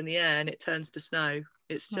water in the air and it turns to snow.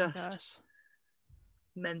 It's just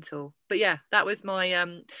mental. But yeah, that was my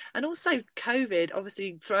and also COVID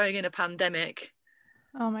obviously throwing in a pandemic.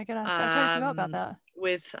 Oh my god, I totally forgot about that.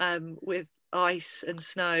 With ice and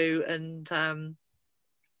snow and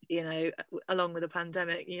you know, along with the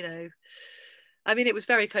pandemic, you know, I mean, it was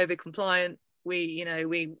very COVID compliant.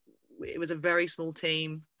 It was a very small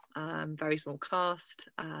team, very small cast,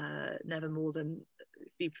 never more than a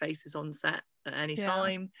few faces on set at any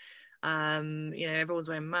time. You know, everyone's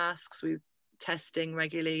wearing masks. We were testing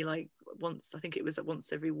regularly, like once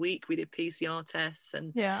every week we did PCR tests,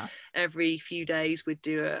 and every few days we'd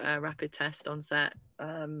do a rapid test on set.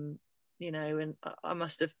 You know, and I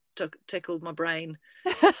must have tickled my brain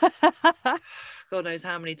God knows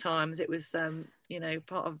how many times. It was you know,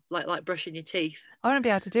 part of like brushing your teeth. I wouldn't be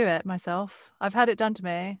able to do it myself. I've had it done to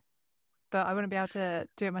me, but I wouldn't be able to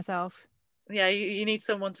do it myself. Yeah, you need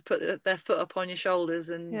someone to put their foot up on your shoulders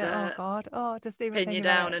and oh god, just even pin you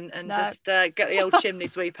down and just get the old chimney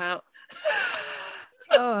sweep out.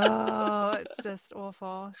 Oh, it's just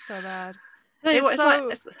awful, so bad. It's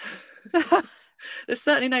like there's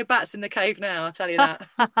certainly no bats in the cave now, I'll tell you that.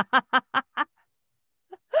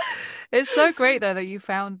 It's so great though that you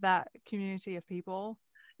found that community of people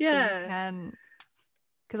that you Yeah. can,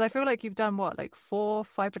 because I feel like you've done what, like 4,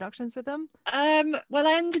 5 productions with them? Well,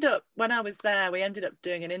 I ended up when I was there, we ended up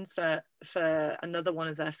doing an insert for another one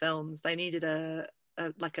of their films. They needed a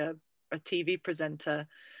TV presenter,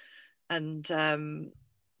 and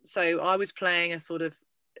so I was playing a sort of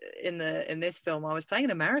in this film. I was playing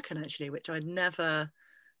an American actually, which I'd never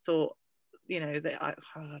thought. You know that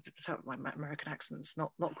my American accent's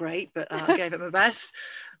not great, but I gave it my best.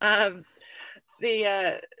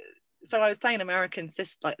 The So I was playing an American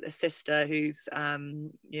sister, like the sister who's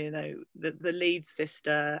the lead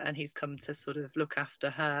sister, and he's come to sort of look after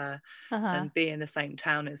her and be in the same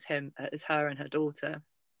town as her and her daughter.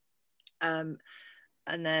 And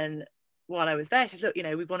then while I was there, she said,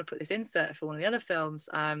 look, we want to put this insert for one of the other films.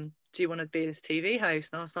 Do you want to be this TV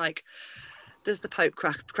host? And I was like, does the Pope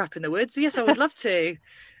crap in the woods? Yes, I would love to.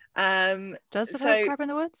 Does the Pope crap in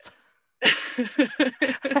the woods?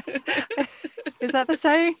 Is that the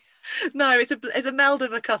saying? No, it's a meld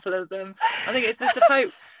of a couple of them. I think it's the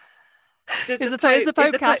Pope. Is the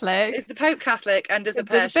Pope Catholic? Is the Pope Catholic, and does the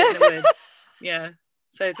pair shit in the woods? Yeah.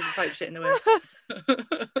 So does the Pope shit in the woods?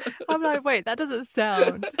 I'm like, wait, that doesn't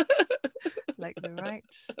sound like the right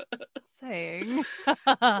saying.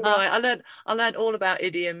 Right. I learned all about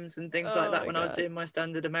idioms and things like that when I was doing my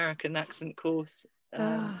standard American accent course.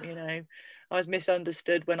 I was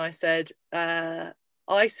misunderstood when I said the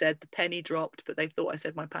penny dropped, but they thought I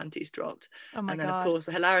said my panties dropped. Oh my and then God. Of course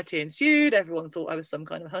the hilarity ensued. Everyone thought I was some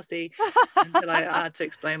kind of hussy until I had to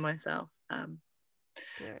explain myself.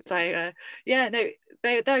 They're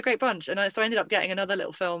a great bunch, and so I ended up getting another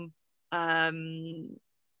little film,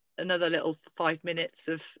 another little 5 minutes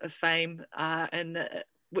of fame,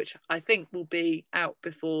 which I think will be out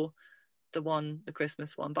before the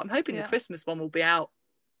Christmas one, but I'm hoping the Christmas one will be out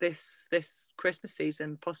this Christmas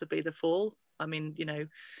season, possibly the fall. I mean,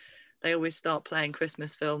 they always start playing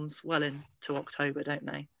Christmas films well into October, don't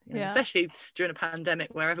they? Especially during a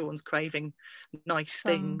pandemic where everyone's craving nice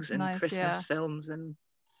things and Christmas films. And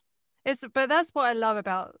but that's what I love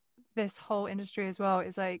about this whole industry as well,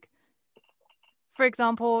 is like, for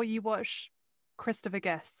example, you watch Christopher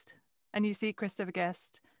Guest and you see Christopher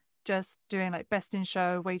Guest just doing like Best in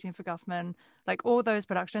Show, Waiting for Guffman, like all those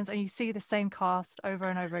productions, and you see the same cast over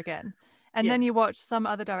and over again. And then you watch some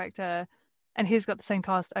other director and he's got the same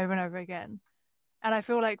cast over and over again. And I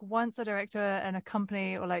feel like once a director and a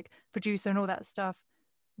company or like producer and all that stuff,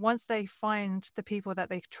 once they find the people that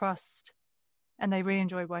they trust and they really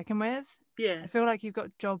enjoy working with, I feel like you've got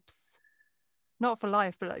jobs not for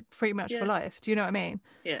life, but like pretty much for life. Do you know what I mean?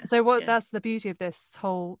 So that's the beauty of this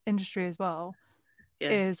whole industry as well,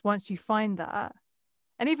 is once you find that,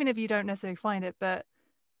 and even if you don't necessarily find it, but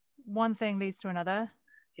one thing leads to another.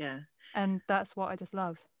 And that's what I just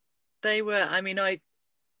love. They were, I mean, I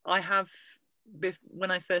have, when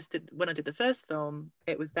I did the first film,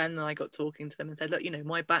 it was then that I got talking to them and said, look,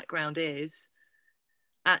 my background is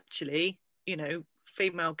actually,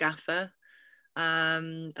 female gaffer,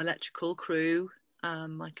 electrical crew,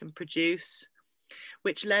 I can produce,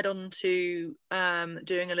 which led on to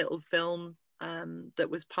doing a little film that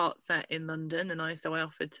was part set in London, and I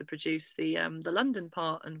offered to produce the London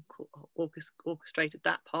part and orchestrated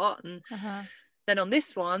that part, and then on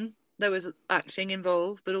this one there was acting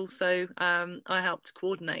involved, but also I helped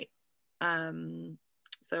coordinate. So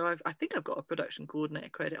I think I've got a production coordinator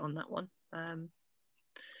credit on that one.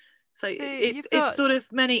 So it's sort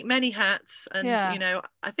of many hats, and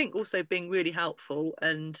I think also being really helpful,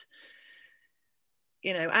 and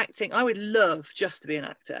acting. I would love just to be an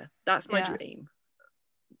actor. That's my dream.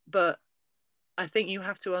 But I think you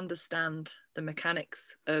have to understand the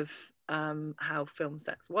mechanics of how film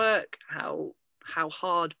sets work, how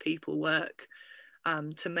hard people work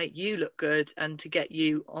to make you look good and to get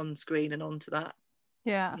you on screen and onto that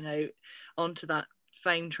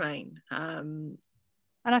fame train.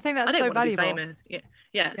 And I think that's so valuable. I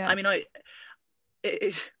mean,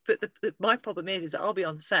 but my problem is that I'll be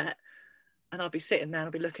on set and I'll be sitting there and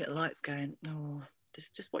I'll be looking at the lights going, oh,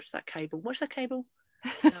 just watch that cable. Watch that cable.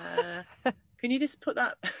 Can you just put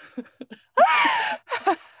that?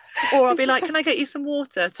 Or I'll be like, can I get you some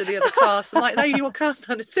water to the other cast? I'm like, no, you're cast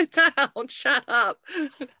on. Sit down. Shut up.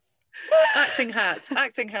 Acting hat.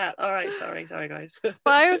 All right, sorry guys. But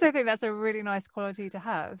I also think that's a really nice quality to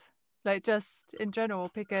have, like just in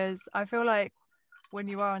general, because I feel like when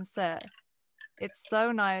you are on set, it's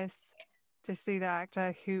so nice to see the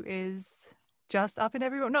actor who is just not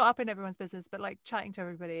up in everyone's business, but like chatting to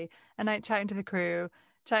everybody and like chatting to the crew,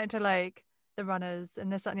 chatting to like the runners and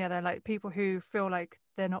this, that and the other, like people who feel like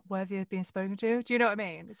they're not worthy of being spoken to. Do you know what I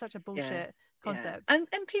mean? It's such a bullshit concept. And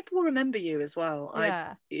people will remember you as well.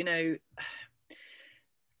 Yeah.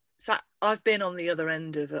 So I've been on the other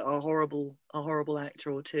end of a horrible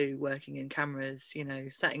actor or two working in cameras,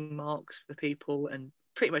 setting marks for people and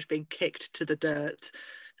pretty much being kicked to the dirt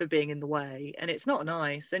for being in the way, and it's not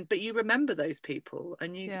nice. But you remember those people,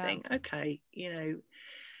 and you think, okay,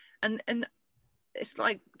 and it's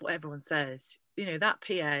like what everyone says, that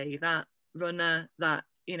PA, that runner, that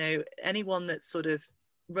anyone that's sort of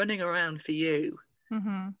running around for you.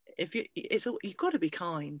 Mm-hmm. You've got to be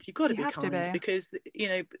kind. You've got to be kind because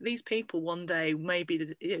these people one day maybe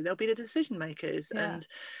they'll be the decision makers, and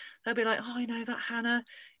they'll be like, oh, that Hannah,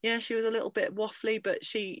 yeah, she was a little bit waffly, but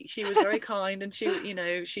she was very kind, and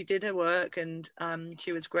she did her work, and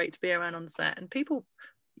she was great to be around on set. And people,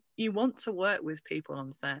 you want to work with people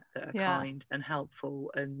on set that are kind and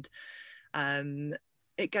helpful, and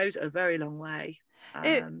it goes a very long way.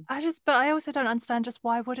 But I also don't understand, just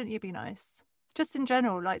why wouldn't you be nice? Just in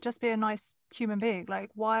general, like, just be a nice human being. Like,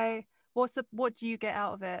 why? What do you get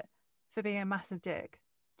out of it for being a massive dick?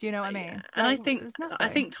 Do you know what I mean? And I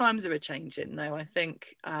think times are changing though. I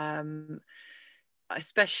think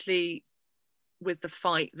especially with the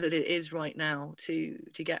fight that it is right now to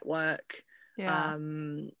get work,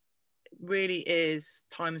 really is,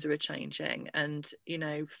 times are changing, and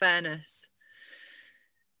fairness,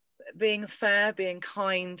 being fair, being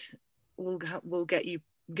kind will get you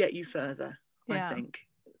further. I think.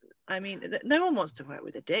 I mean, no one wants to work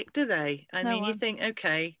with a dick, do they? You think,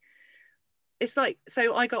 okay, it's like,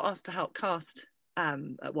 so I got asked to help cast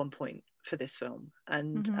at one point for this film,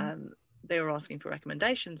 and they were asking for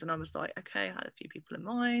recommendations, and I was like, okay, I had a few people in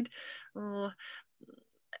mind, and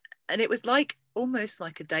it was like almost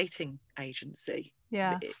like a dating agency.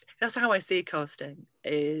 That's how I see casting.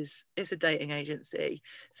 It's a dating agency.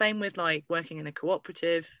 Same with like working in a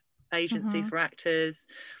cooperative agency for actors.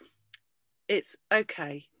 It's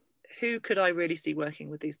okay, who could I really see working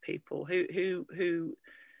with these people? Who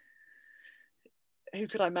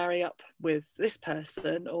could I marry up with this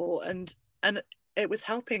person? And it was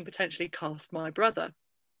helping potentially cast my brother.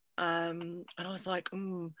 And I was like,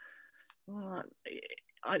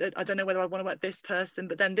 I don't know whether I want to work with this person,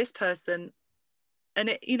 but then this person, and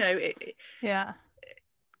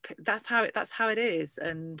that's how it is.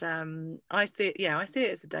 And I see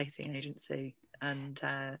it as a dating agency, and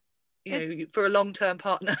for a long-term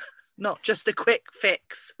partner, not just a quick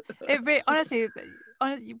fix. Honestly,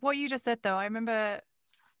 what you just said though, I remember,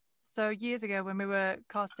 so years ago when we were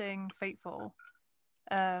casting Fateful,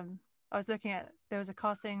 I was looking at, there was a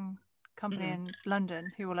casting company in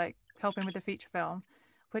London who were like helping with the feature film,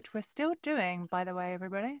 which we're still doing, by the way,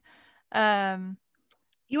 everybody.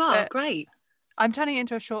 You are great. I'm turning it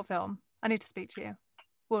into a short film. I need to speak to you.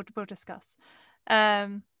 We'll discuss.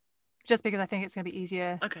 Just because I think it's going to be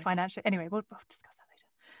easier financially. Anyway, we'll discuss that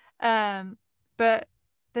later. But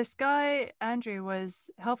this guy, Andrew, was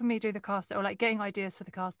helping me do the casting, or like getting ideas for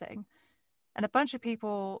the casting. And a bunch of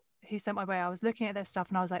people he sent my way, I was looking at their stuff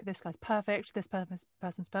and I was like, this guy's perfect. This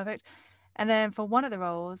person's perfect. And then for one of the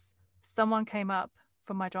roles, someone came up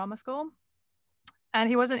from my drama school. And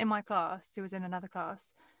he wasn't in my class. He was in another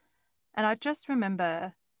class. And I just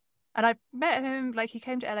remember, and I met him, like he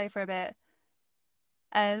came to LA for a bit.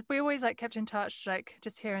 And we always like kept in touch, like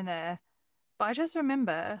just here and there. But I just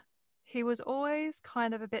remember he was always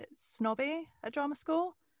kind of a bit snobby at drama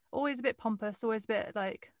school. Always a bit pompous, always a bit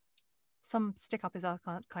like some stick up his ass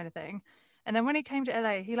kind of thing. And then when he came to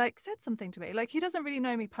LA, he like said something to me. Like he doesn't really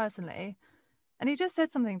know me personally. And he just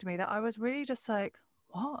said something to me that I was really just like,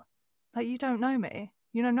 what? Like, you don't know me.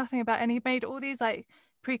 You know nothing about, and he made all these like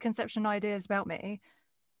preconception ideas about me.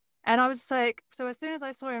 And I was like, so as soon as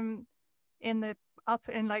I saw him up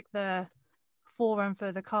in like the forum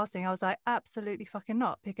for the casting, I was like, absolutely fucking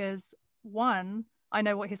not. Because one, I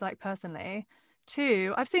know what he's like personally.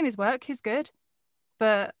 Two, I've seen his work, he's good.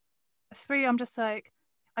 But three, I'm just like,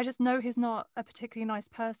 I just know he's not a particularly nice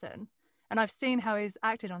person. And I've seen how he's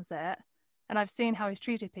acted on set, and I've seen how he's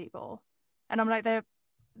treated people. And I'm like, they're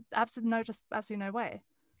absolutely no way.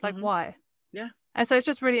 Like, why? Yeah. And so it's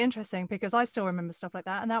just really interesting because I still remember stuff like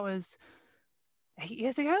that. And that was 8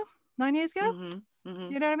 years ago, 9 years ago.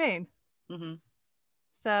 You know what I mean?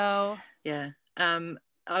 So yeah.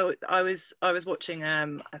 I was watching I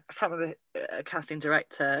can't remember, a casting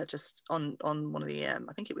director just on one of the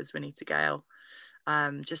I think it was Renita Gale,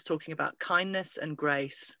 just talking about kindness and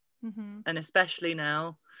grace, and especially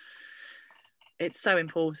now it's so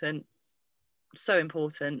important,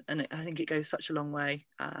 and I think it goes such a long way.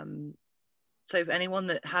 So for anyone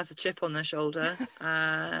that has a chip on their shoulder,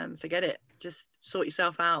 forget it. Just sort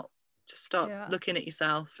yourself out. Just start looking at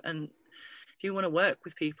yourself, and if you want to work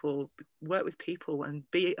with people and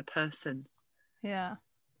be a person. Yeah.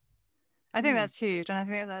 I think that's huge, and I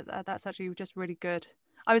think that's actually just really good.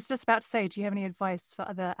 I was just about to say, do you have any advice for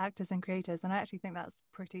other actors and creators? And I actually think that's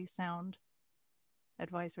pretty sound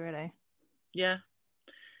advice, really. Yeah.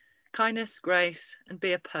 Kindness, grace, and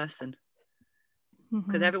be a person.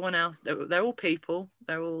 Because everyone else, they're all people.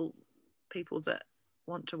 They're all people that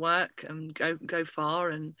want to work and go far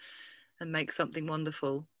and make something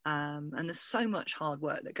wonderful. And there's so much hard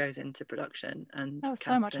work that goes into production and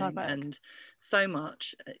casting, so much hard work. and so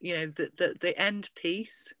much, the end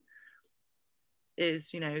piece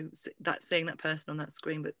is, that seeing that person on that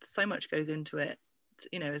screen, but so much goes into it,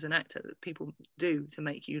 as an actor, that people do to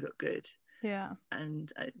make you look good. Yeah.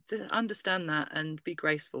 And to understand that and be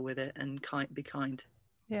graceful with it and be kind.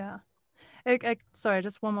 Yeah. Sorry,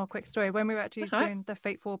 just one more quick story. When we were actually doing the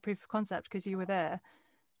Fateful proof of concept, because you were there,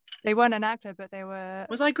 they weren't an actor, but they were.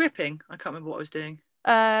 Was I gripping? I can't remember what I was doing.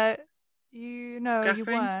 You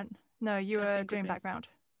weren't. No, you were doing background.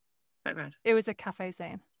 Background. It was a cafe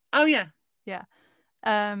scene. Oh yeah. Yeah.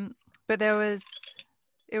 But it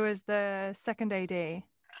was the second AD,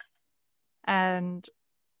 and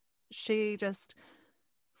she just,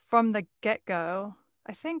 from the get-go,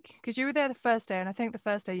 I think, because you were there the first day, and I think the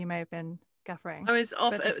first day you may have been gaffering. I was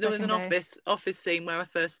off. There was an office scene where I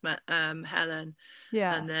first met Helen.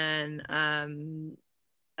 Yeah. And then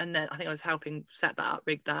I think I was helping set that up,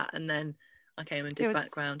 rig that, and then I came and did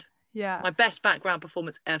background. Yeah. My best background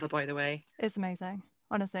performance ever, by the way. It's amazing.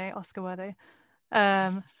 Honestly, Oscar worthy.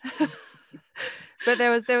 But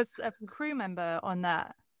there was a crew member on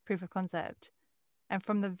that proof of concept, and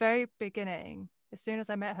from the very beginning, as soon as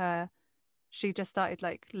I met her, she just started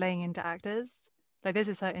like laying into actors. Like, this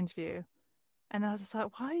is her interview, and I was just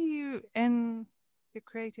like, why are you in the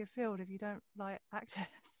creative field if you don't like actors?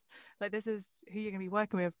 Like, this is who you're gonna be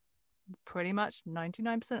working with pretty much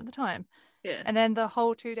 99% of the time. Yeah. And then the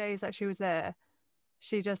whole 2 days that she was there,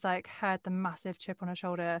 she just like had the massive chip on her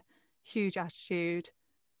shoulder, huge attitude.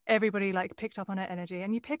 Everybody like picked up on her energy,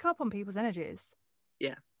 and you pick up on people's energies.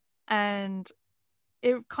 Yeah. And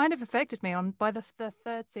it kind of affected me by the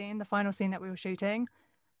third scene, the final scene that we were shooting.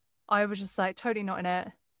 I was just like totally not in it.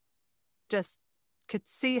 Just could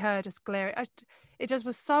see her just glaring. It just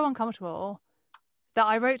was so uncomfortable that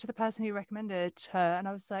I wrote to the person who recommended her, and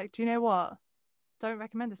I was like, do you know what? Don't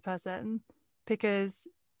recommend this person, because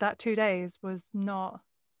that 2 days was not.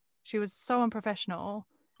 She was so unprofessional,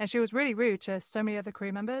 and she was really rude to so many other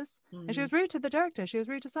crew members, and she was rude to the director. She was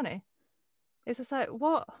rude to Sonny. It's just like,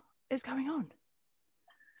 what is going on?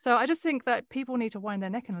 So I just think that people need to wind their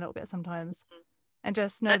neck in a little bit sometimes, and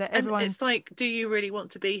just know that everyone's. It's like, do you really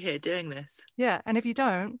want to be here doing this? Yeah, and if you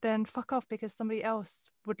don't, then fuck off, because somebody else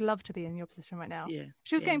would love to be in your position right now. Yeah.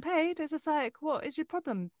 She was getting paid. It's just like, what is your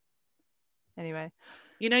problem? Anyway.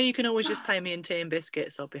 You can always just pay me in tea and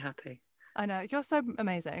biscuits. I'll be happy. I know. You're so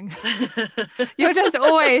amazing. You're just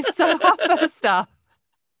always so up for stuff.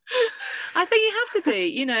 I think you have to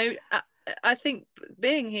be, I think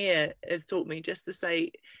being here has taught me just to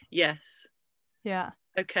say yes. Yeah.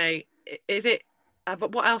 Okay. Is it,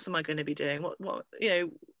 but what else am I going to be doing? What,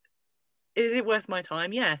 is it worth my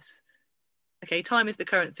time? Yes. Okay. Time is the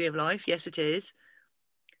currency of life. Yes, it is.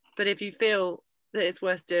 But if you feel that it's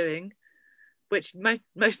worth doing, which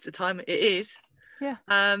most of the time it is, yeah,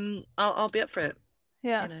 I'll be up for it.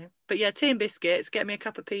 Yeah. But yeah, tea and biscuits. Get me a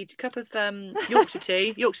cup of Yorkshire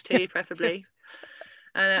tea preferably,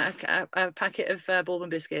 and a packet of bourbon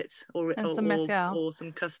biscuits, or some mezcal, or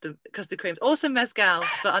some custard creams, or some mezcal.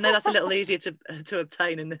 But I know that's a little easier to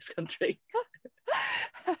obtain in this country.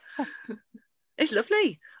 It's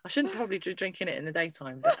lovely. I shouldn't probably be drinking it in the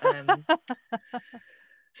daytime, but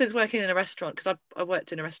since working in a restaurant, because I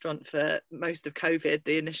worked in a restaurant for most of COVID,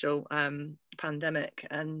 the initial pandemic,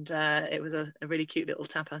 and it was a really cute little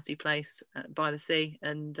tapasy place by the sea,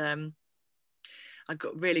 and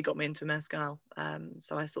really got me into mezcal.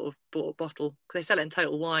 So I sort of bought a bottle, because they sell it in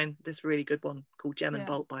Total Wine, this really good one called Gem and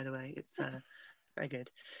Bolt, by the way. It's very good.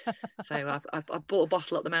 So I bought a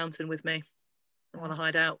bottle up the mountain with me. I want to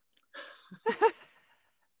hide out.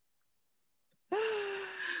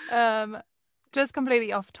 Just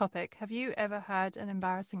completely off topic, have you ever had an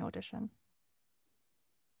embarrassing audition?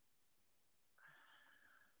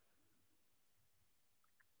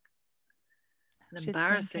 An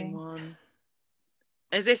embarrassing one.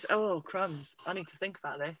 Is this, oh crumbs, I need to think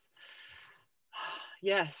about this.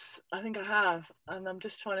 Yes, I think I have, and I'm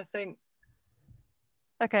just trying to think.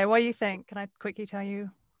 Okay, what do you think? Can I quickly tell you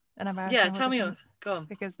an embarrassing audition? Yeah, tell me yours. Go on.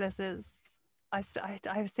 Because this is, I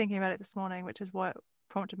was thinking about it this morning, which is what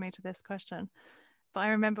prompted me to this question. But I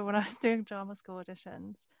remember when I was doing drama school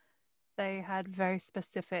auditions, they had very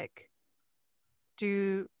specific,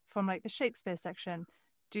 do from like the Shakespeare section,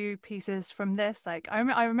 do pieces from this. Like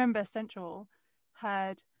I remember Central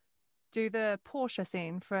had do the Portia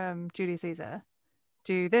scene from Julius Caesar,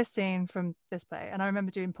 do this scene from this play. And I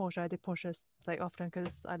remember doing Portia. I did Portia like often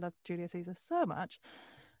because I love Julius Caesar so much.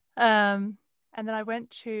 And then I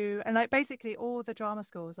went to, and like basically all the drama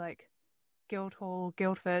schools like Guildhall,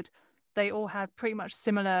 Guildford, they all had pretty much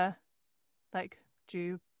similar, like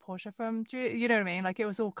do Portia from, you know what I mean? Like it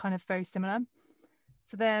was all kind of very similar.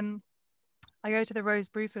 So then I go to the Rose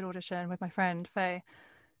Bruford audition with my friend Faye,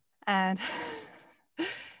 and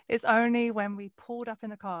it's only when we pulled up in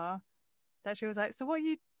the car that she was like, "So what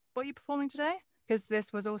are you performing today?" Because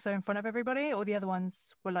this was also in front of everybody. All the other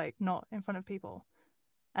ones were like not in front of people.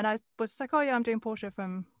 And I was just like, "Oh yeah, I'm doing Portia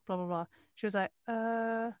from blah blah blah." She was like,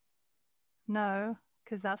 no,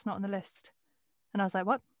 because that's not on the list." And I was like,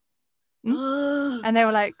 "What?" And they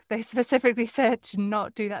were like, they specifically said to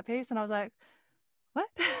not do that piece. And I was like, "What?"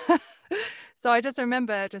 So I just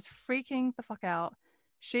remember just freaking the fuck out.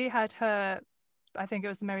 She had her, I think it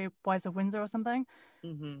was the Merry Wives of Windsor or something.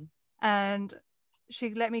 Mm-hmm. And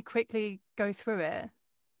she let me quickly go through it.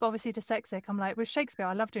 But obviously dyslexic, I'm like, with Shakespeare,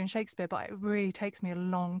 I love doing Shakespeare, but it really takes me a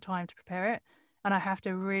long time to prepare it. And I have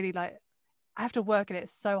to really I have to work at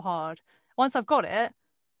it so hard. Once I've got it,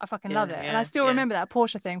 I fucking love it. And I still remember that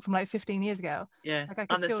Portia thing from like 15 years ago. Yeah. Like I I'm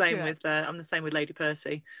could the still same do with it. I'm the same with Lady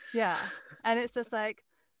Percy. Yeah. And it's just like,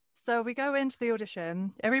 so we go into the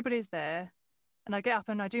audition, everybody's there, and I get up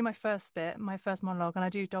and I do my first bit, my first monologue, and I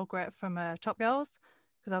do Dogret from Top Girls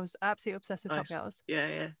because I was absolutely obsessed with Top Nice. Girls.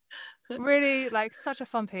 Yeah. Really, like, such a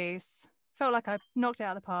fun piece. Felt like I knocked it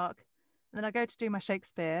out of the park. And then I go to do my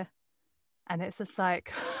Shakespeare, and it's just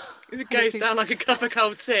like It goes down like a cup of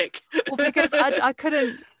cold sick. Well, because I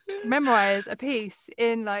couldn't memorize a piece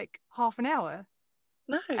in like half an hour.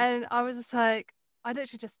 No. And I was just like, I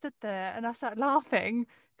literally just stood there and I started laughing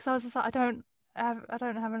because I was just like, I don't have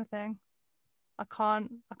anything. I can't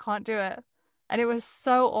do it. And it was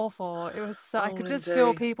so awful. It was so, I could just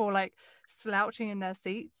feel people like slouching in their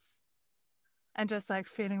seats and just like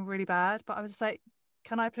feeling really bad. But I was just like,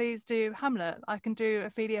 can I please do Hamlet? I can do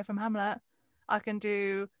Ophelia from Hamlet. I can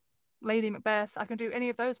do Lady Macbeth. I can do any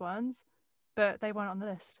of those ones, but they weren't on the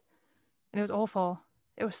list. And it was awful.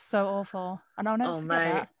 It was so awful. And I'll never forget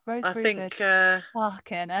mate, that. Rose I Bruford. think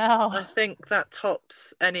Fucking hell. I think that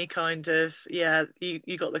tops any kind of you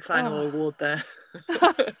got the Clangor Award there.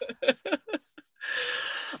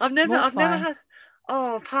 I've never had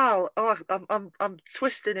pal, I'm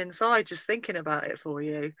twisted inside just thinking about it for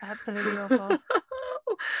you. Absolutely awful.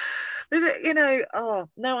 You know,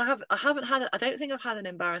 no, I haven't had I don't think I've had an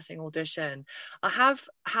embarrassing audition. I have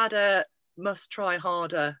had a must try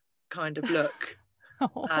harder kind of look.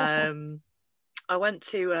 I went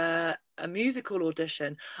to a musical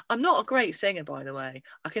audition. I'm not a great singer, by the way.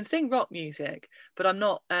 I can sing rock music, but I'm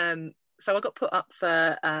not. So I got put up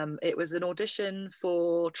for. It was an audition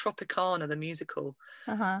for Tropicana, the musical,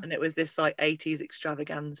 and it was this like 80s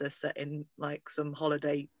extravaganza set in like some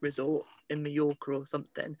holiday resort in Mallorca or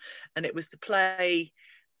something, and it was to play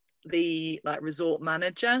the like resort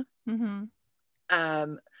manager. Mm-hmm.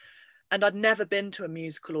 And I'd never been to a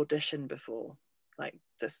musical audition before. Like,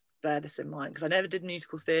 just bear this in mind, because I never did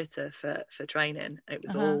musical theatre for training. It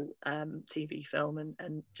was all TV, film,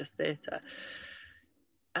 and just theatre.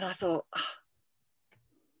 And I thought,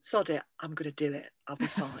 sod it, I'm going to do it. I'll be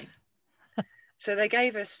fine. So they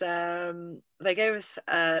gave us a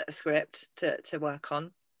script to work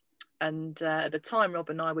on, and at the time, Rob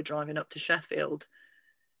and I were driving up to Sheffield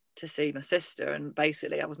to see my sister, and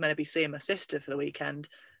basically I was meant to be seeing my sister for the weekend,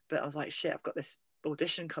 but I was like, shit, I've got this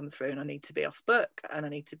audition come through and I need to be off book and I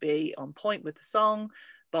need to be on point with the song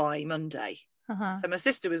by Monday. So my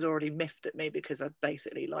sister was already miffed at me because I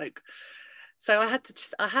basically so I had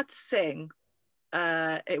to sing.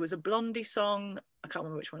 It was a Blondie song, I can't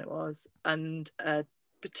remember which one it was, and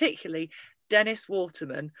particularly Dennis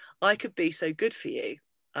Waterman, I Could Be So Good For You.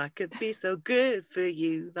 I could be so good for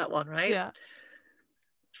you. That one, right? Yeah.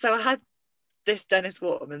 So I had this Dennis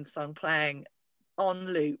Waterman song playing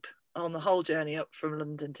on loop on the whole journey up from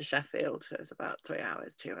London to Sheffield. It was about 3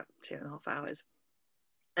 hours, two and a half hours.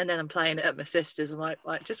 And then I'm playing it at my sister's. I'm like,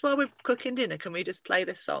 just while we're cooking dinner, can we just play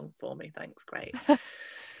this song for me? Thanks, great.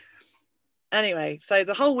 Anyway, so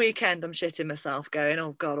the whole weekend I'm shitting myself going,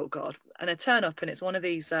 oh God. And I turn up and it's one of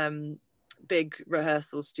these big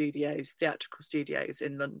rehearsal studios, theatrical studios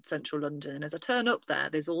in central London. And as I turn up there,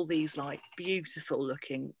 there's all these like beautiful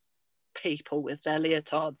looking people with their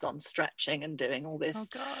leotards on, stretching and doing all this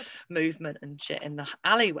movement and shit in the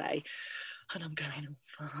alleyway. And I'm going, oh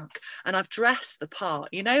fuck. And I've dressed the part.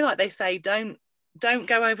 You know, like they say, don't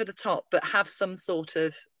go over the top, but have some sort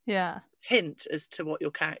of hint as to what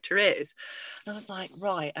your character is. And I was like,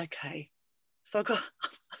 right, okay. So I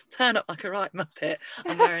turn up like a right muppet.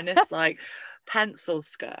 I'm wearing this like pencil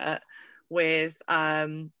skirt with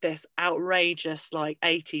this outrageous like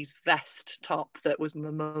 80s vest top that was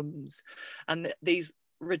my mum's, and these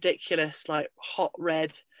ridiculous like hot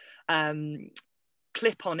red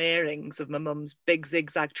clip-on earrings of my mum's, big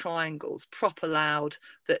zigzag triangles, proper loud,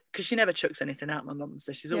 that because she never chucks anything out, my mum,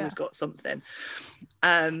 so she's always got something.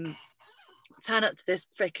 Turn up to this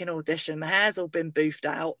freaking audition, my hair's all been boofed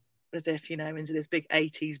out as if, you know, into this big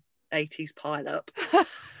 80s pile up.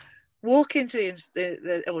 Walk into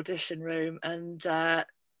the audition room, and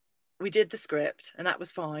we did the script, and that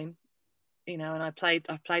was fine, you know, and I played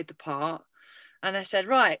the part, and they said,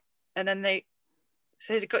 right, and then they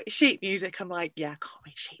says, you got your sheet music? I'm like, yeah, I can't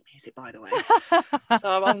read sheet music, by the way.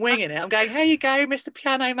 So I'm winging it. I'm going, here you go, Mr.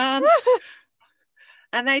 Piano Man.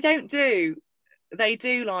 And they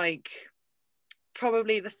do like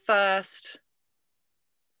probably the first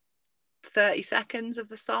 30 seconds of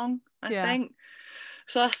the song, I think.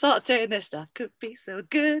 So I started doing this stuff. Could be so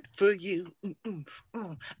good for you.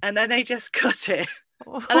 And then they just cut it.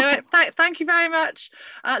 And they went, thank you very much.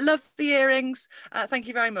 Love the earrings. Thank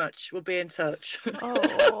you very much. We'll be in touch.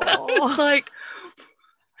 It's like,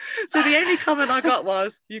 so the only comment I got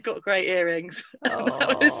was, you've got great earrings. And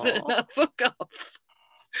that was it. Now fuck off.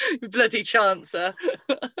 You bloody chancer.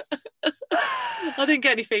 I didn't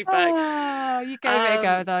get any feedback. You gave it a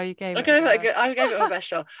go, though. I gave it my best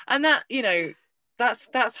shot. And that, you know,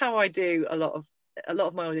 that's how I do a lot of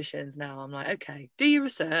my auditions now. I'm like, okay, do your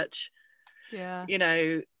research. Yeah. You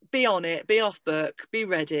know, be on it, be off book, be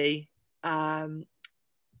ready.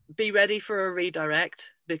 Be ready for a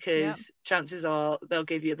redirect, because chances are they'll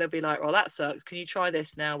be like, well, that sucks. Can you try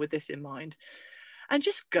this now with this in mind? And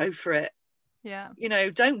just go for it. Yeah. You know,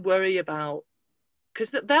 don't worry about,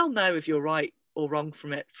 because they'll know if you're right or wrong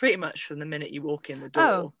from it pretty much from the minute you walk in the door.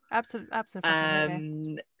 Oh, absolutely.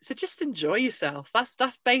 So just enjoy yourself.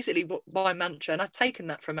 That's basically my mantra, and I've taken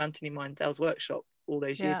that from Anthony Mindell's workshop all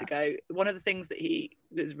those years ago. One of the things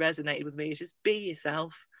that's resonated with me is just be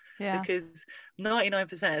yourself. Because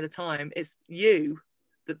 99% of the time it's you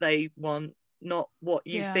that they want, not what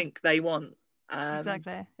you think they want.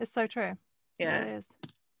 Exactly. It's so true. Yeah, it is.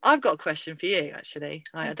 I've got a question for you, actually.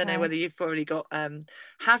 I don't know whether you've already got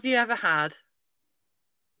have you ever had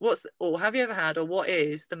or what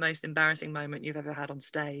is the most embarrassing moment you've ever had on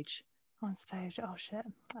stage? Oh shit.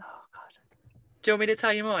 Oh god. Do you want me to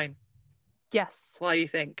tell you mine? Yes. While you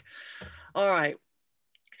think. All right.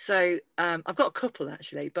 So I've got a couple,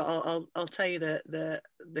 actually, but I'll tell you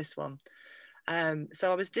this one.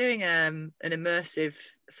 So I was doing an immersive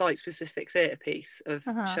site-specific theatre piece of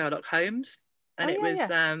Sherlock Holmes, and it was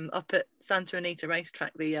up at Santa Anita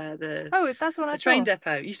Racetrack, that's when I saw. Train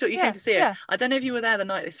depot. You came to see it. I don't know if you were there the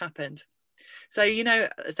night this happened. So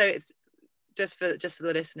so it's just for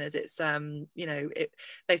the listeners. It's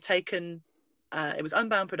they've taken. It was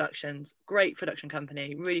Unbound Productions, great production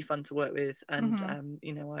company, really fun to work with, and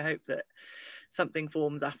I hope that something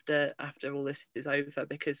forms after all this is over,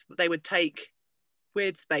 because they would take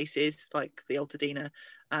weird spaces like the Altadena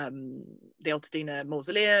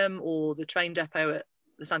Mausoleum, or the train depot at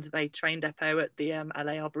the Santa Fe train depot at the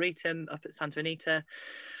LA Arboretum up at Santa Anita,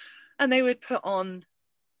 and they would put on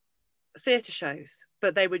theatre shows,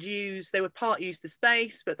 but they would use the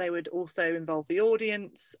space, but they would also involve the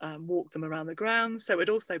audience, walk them around the grounds, so it would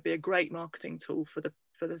also be a great marketing tool for the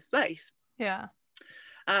space.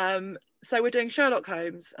 So we're doing Sherlock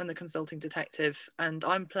Holmes and the Consulting Detective, and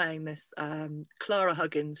I'm playing this Clara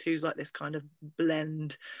Huggins, who's like this kind of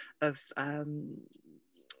blend of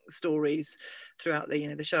stories throughout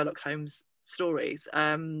the Sherlock Holmes stories,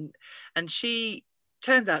 and she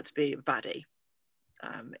turns out to be a baddie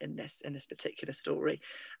in this particular story,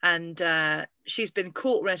 and she's been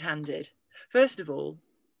caught red-handed. First of all,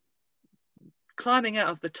 climbing out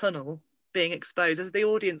of the tunnel, being exposed as the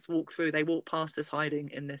audience walk through, they walk past us hiding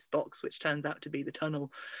in this box, which turns out to be the tunnel,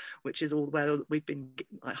 which is all where we've been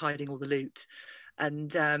hiding all the loot,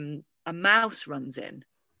 and a mouse runs in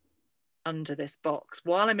under this box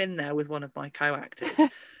while I'm in there with one of my co-actors.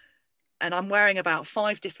 And I'm wearing about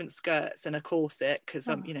 5 different skirts and a corset, because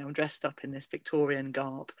I'm dressed up in this Victorian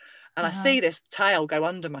garb. And I see this tail go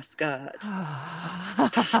under my skirt. I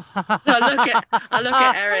look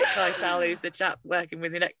at Eric Keitel, who's the chap working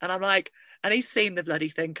with me, and I'm like, and he's seen the bloody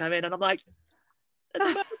thing come in, and I'm like,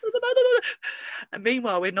 and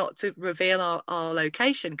meanwhile we're not to reveal our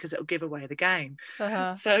location because it'll give away the game.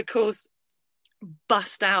 So of course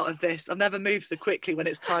bust out of this. I've never moved so quickly when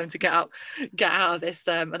it's time to get out of this.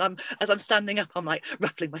 And as I'm standing up, I'm like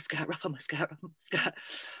ruffling my skirt,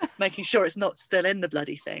 making sure it's not still in the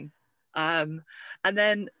bloody thing. And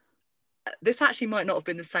then this actually might not have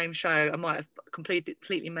been the same show. I might have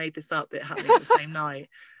completely made this up. It happening the same night.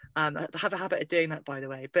 I have a habit of doing that, by the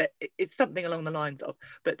way, but it's something along the lines of.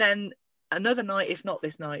 But then another night, if not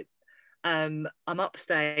this night, I'm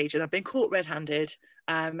upstage and I've been caught red-handed.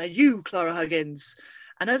 You, Clara Huggins,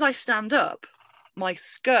 and as I stand up, my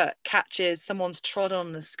skirt catches someone's trod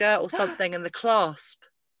on the skirt or something, and the clasp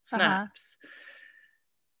snaps.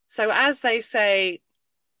 So as they say,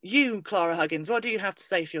 "You, Clara Huggins, what do you have to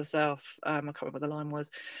say for yourself?" I can't remember what the line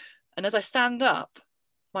was. And as I stand up,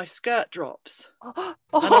 my skirt drops, and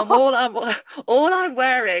all I'm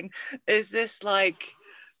wearing is this like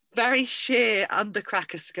very sheer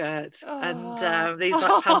undercracker skirt and these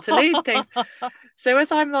like pantaloon things. So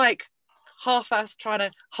as I'm like half-assed trying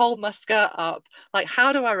to hold my skirt up, like,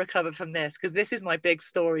 how do I recover from this? Because this is my big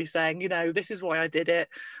story, saying, you know, this is why I did it.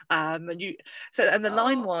 And the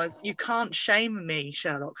line was, "You can't shame me,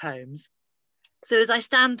 Sherlock Holmes." So as I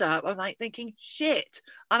stand up, I'm like thinking, shit,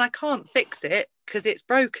 and I can't fix it because it's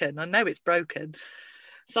broken. I know it's broken.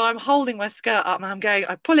 So I'm holding my skirt up and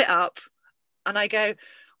I pull it up and I go,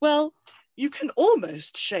 "Well, you can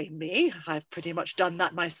almost shame me. I've pretty much done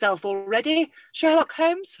that myself already, Sherlock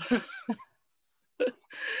Holmes."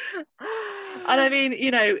 And I mean, you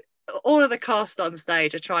know, all of the cast on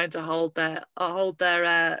stage are trying to hold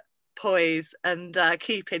their poise and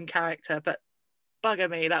keep in character, but bugger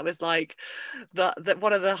me, that was like the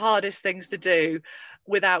one of the hardest things to do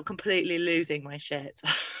without completely losing my shit.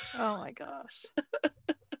 Oh my gosh.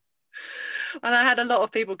 And I had a lot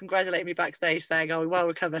of people congratulating me backstage saying, "Oh, well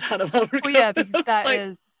recovered, Hannah, well recovered." Well, yeah, because that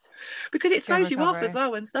is because it throws you off recovery as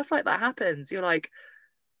well when stuff like that happens. You're like,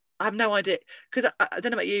 I have no idea, because I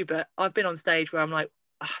don't know about you, but I've been on stage where I'm like,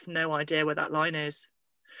 I have no idea where that line is.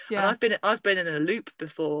 Yeah. And I've been in a loop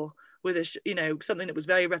before with something that was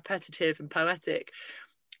very repetitive and poetic.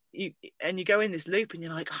 You go in this loop and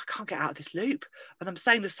you're like, I can't get out of this loop, and I'm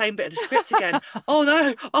saying the same bit of the script again. oh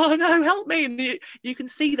no, help me. And you can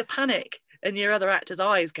see the panic in your other actor's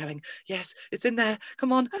eyes going, yes, it's in there,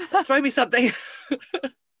 come on, throw me something.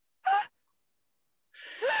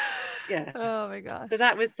 Yeah. Oh my gosh. So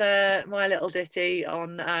that was my little ditty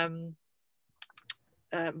on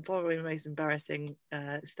probably the most embarrassing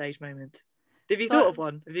stage moment. Have you thought of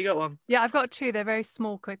one? Have you got one? Yeah, I've got two. They're very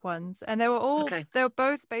small, quick ones. And they were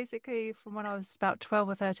both basically from when I was about 12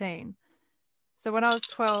 or 13. So when I was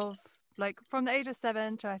 12, like from the age of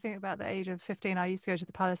 7 to I think about the age of 15, I used to go to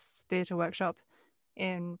the Palace Theatre Workshop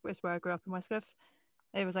where I grew up in Westcliff.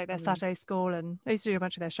 It was like their Saturday school, and I used to do a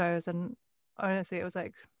bunch of their shows, and honestly, it was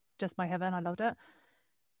like just my heaven. I loved it.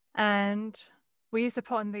 And we used to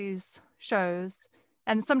put on these shows,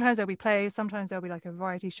 and sometimes there'll be plays, sometimes there'll be like a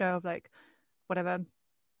variety show of like whatever.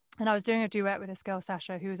 And I was doing a duet with this girl,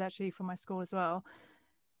 Sasha, who was actually from my school as well.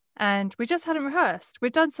 And we just hadn't rehearsed.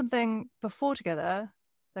 We'd done something before together,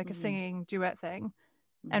 like a singing duet thing,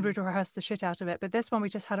 and we'd rehearsed the shit out of it. But this one we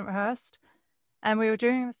just hadn't rehearsed. And we were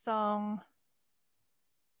doing the song.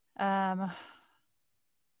 I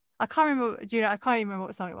can't remember. I can't even remember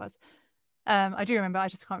what song it was. I do remember. I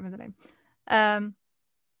just can't remember the name.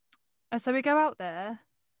 And so we go out there,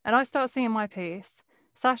 and I start singing my piece.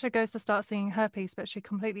 Sasha goes to start singing her piece, but she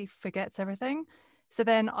completely forgets everything. So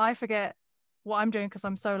then I forget what I'm doing because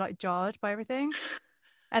I'm so like jarred by everything.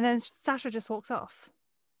 And then Sasha just walks off.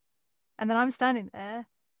 And then I'm standing there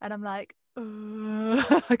and I'm like,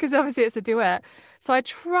 because obviously it's a duet. So I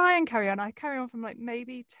try and carry on. I carry on from like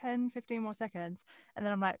maybe 10, 15 more seconds. And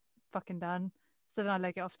then I'm like, fucking done. So then I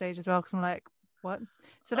leg it off stage as well because I'm like, what?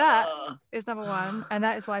 So that is number one. And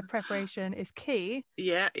that is why preparation is key.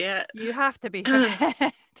 Yeah. You have to be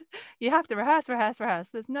prepared. You have to rehearse.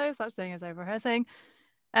 There's no such thing as over rehearsing.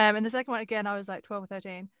 And the second one, again, I was like 12 or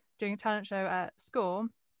 13 doing a talent show at school.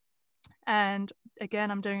 And again,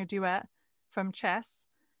 I'm doing a duet from Chess.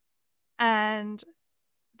 And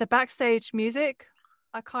the backstage music,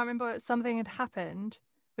 I can't remember, something had happened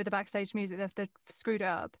with the backstage music. They've screwed it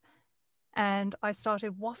up. And I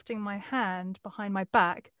started wafting my hand behind my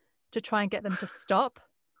back to try and get them to stop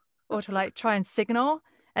or to like try and signal.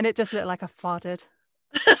 And it just looked like I farted.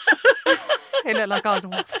 It looked like I was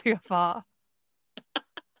wafting a fart.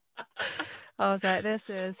 I was like, this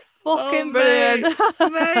is fucking brilliant.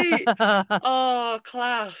 Mate. Oh,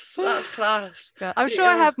 class. That's class. Yeah. I'm sure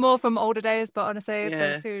I have more from older days, but honestly,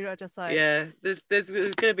 those two are just like... Yeah, there's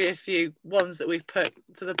going to be a few ones that we've put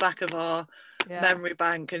to the back of our memory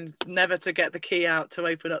bank and never to get the key out to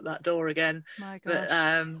open up that door again. My gosh.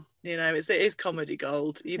 But you know, it is comedy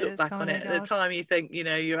gold. You look back on it at the time, you think, you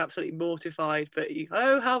know, you're absolutely mortified, but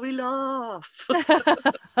oh, how we laugh.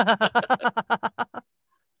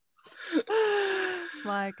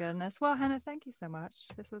 My goodness. Well, Hannah, thank you so much.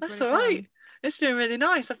 That's really all right. fun. It's been really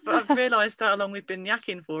nice. I've realised how long we've been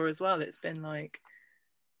yakking for as well. It's been like,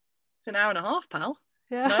 it's an hour and a half, pal.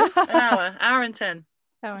 Yeah. No, an hour and 10.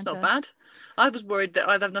 That's not bad. I was worried that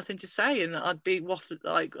I'd have nothing to say and I'd be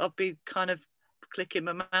I'd be kind of clicking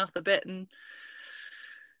my mouth a bit and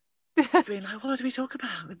being like, what do we talk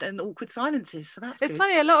about? And then awkward silences. So that's It's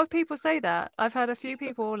funny, a lot of people say that. I've had a few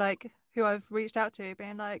people like who I've reached out to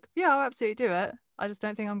being like, yeah, I'll absolutely do it. I just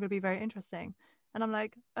don't think I'm going to be very interesting. And I'm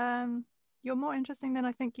like, you're more interesting than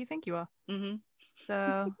I think you are. Mm-hmm.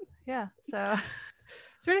 So yeah, so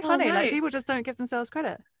it's really funny. Like people just don't give themselves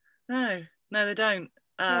credit. No, they don't.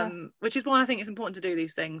 Which is why I think it's important to do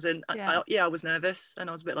these things. And I was nervous and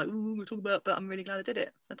I was a bit like, ooh, we'll talk about, but I'm really glad I did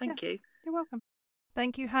it. So thank you. You're welcome.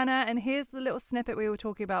 Thank you, Hannah. And here's the little snippet we were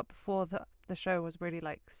talking about before the show was really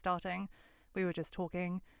like starting. We were just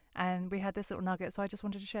talking and we had this little nugget. So I just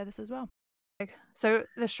wanted to share this as well. So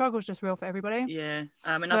the struggle's just real for everybody. Yeah.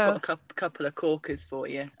 I've got a couple of corkers for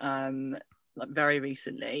you, like very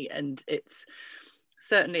recently. And it's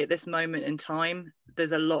certainly at this moment in time,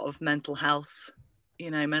 there's a lot of mental health.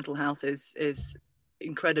 You know, mental health is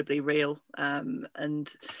incredibly real. And,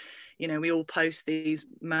 you know, we all post these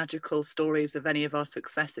magical stories of any of our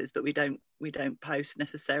successes, but we don't post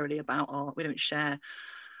necessarily about we don't share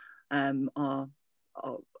our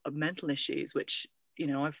mental issues, which, you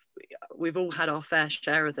know, we've all had our fair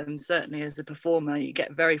share of them. Certainly as a performer, you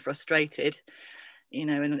get very frustrated, you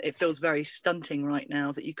know, and it feels very stunting right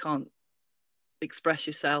now that you can't express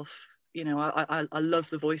yourself. You know, I love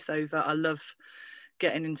the voiceover. I love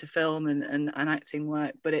getting into film and acting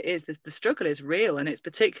work, but it is the struggle is real, and it's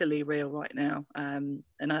particularly real right now. And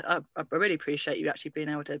I really appreciate you actually being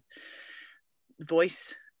able to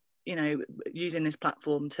voice, you know, using this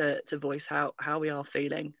platform to voice how we are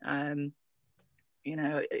feeling. You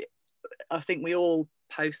know, I think we all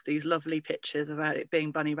post these lovely pictures about it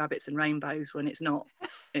being bunny rabbits and rainbows when it's not,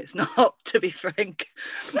 to be frank.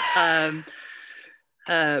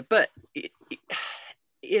 But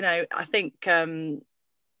you know, I think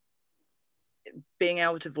being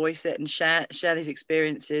able to voice it and share these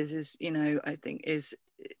experiences is, you know, I think is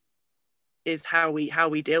how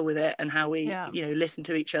we deal with it and how we you know, listen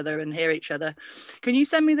to each other and hear each other. Can you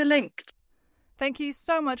send me the link? Thank you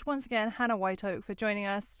so much once again, Hannah Whiteoak, for joining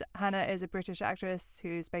us. Hannah is a British actress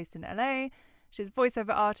who's based in LA. She's a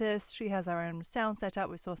voiceover artist. She has her own sound setup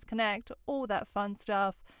with Source Connect, all that fun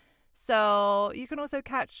stuff. So you can also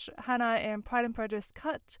catch Hannah in Pride and Prejudice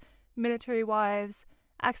Cut, Military Wives,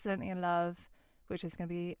 Accidentally in Love, which is going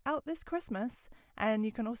to be out this Christmas. And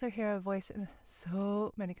you can also hear her voice in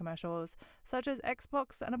so many commercials, such as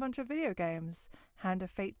Xbox and a bunch of video games, Hand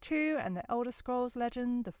of Fate 2 and the Elder Scrolls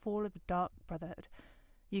Legend, The Fall of the Dark Brotherhood.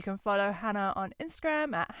 You can follow Hannah on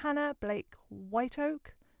Instagram at Hannah Blake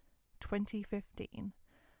Whiteoak 2015.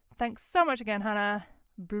 Thanks so much again, Hannah.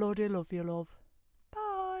 Bloody love you, love.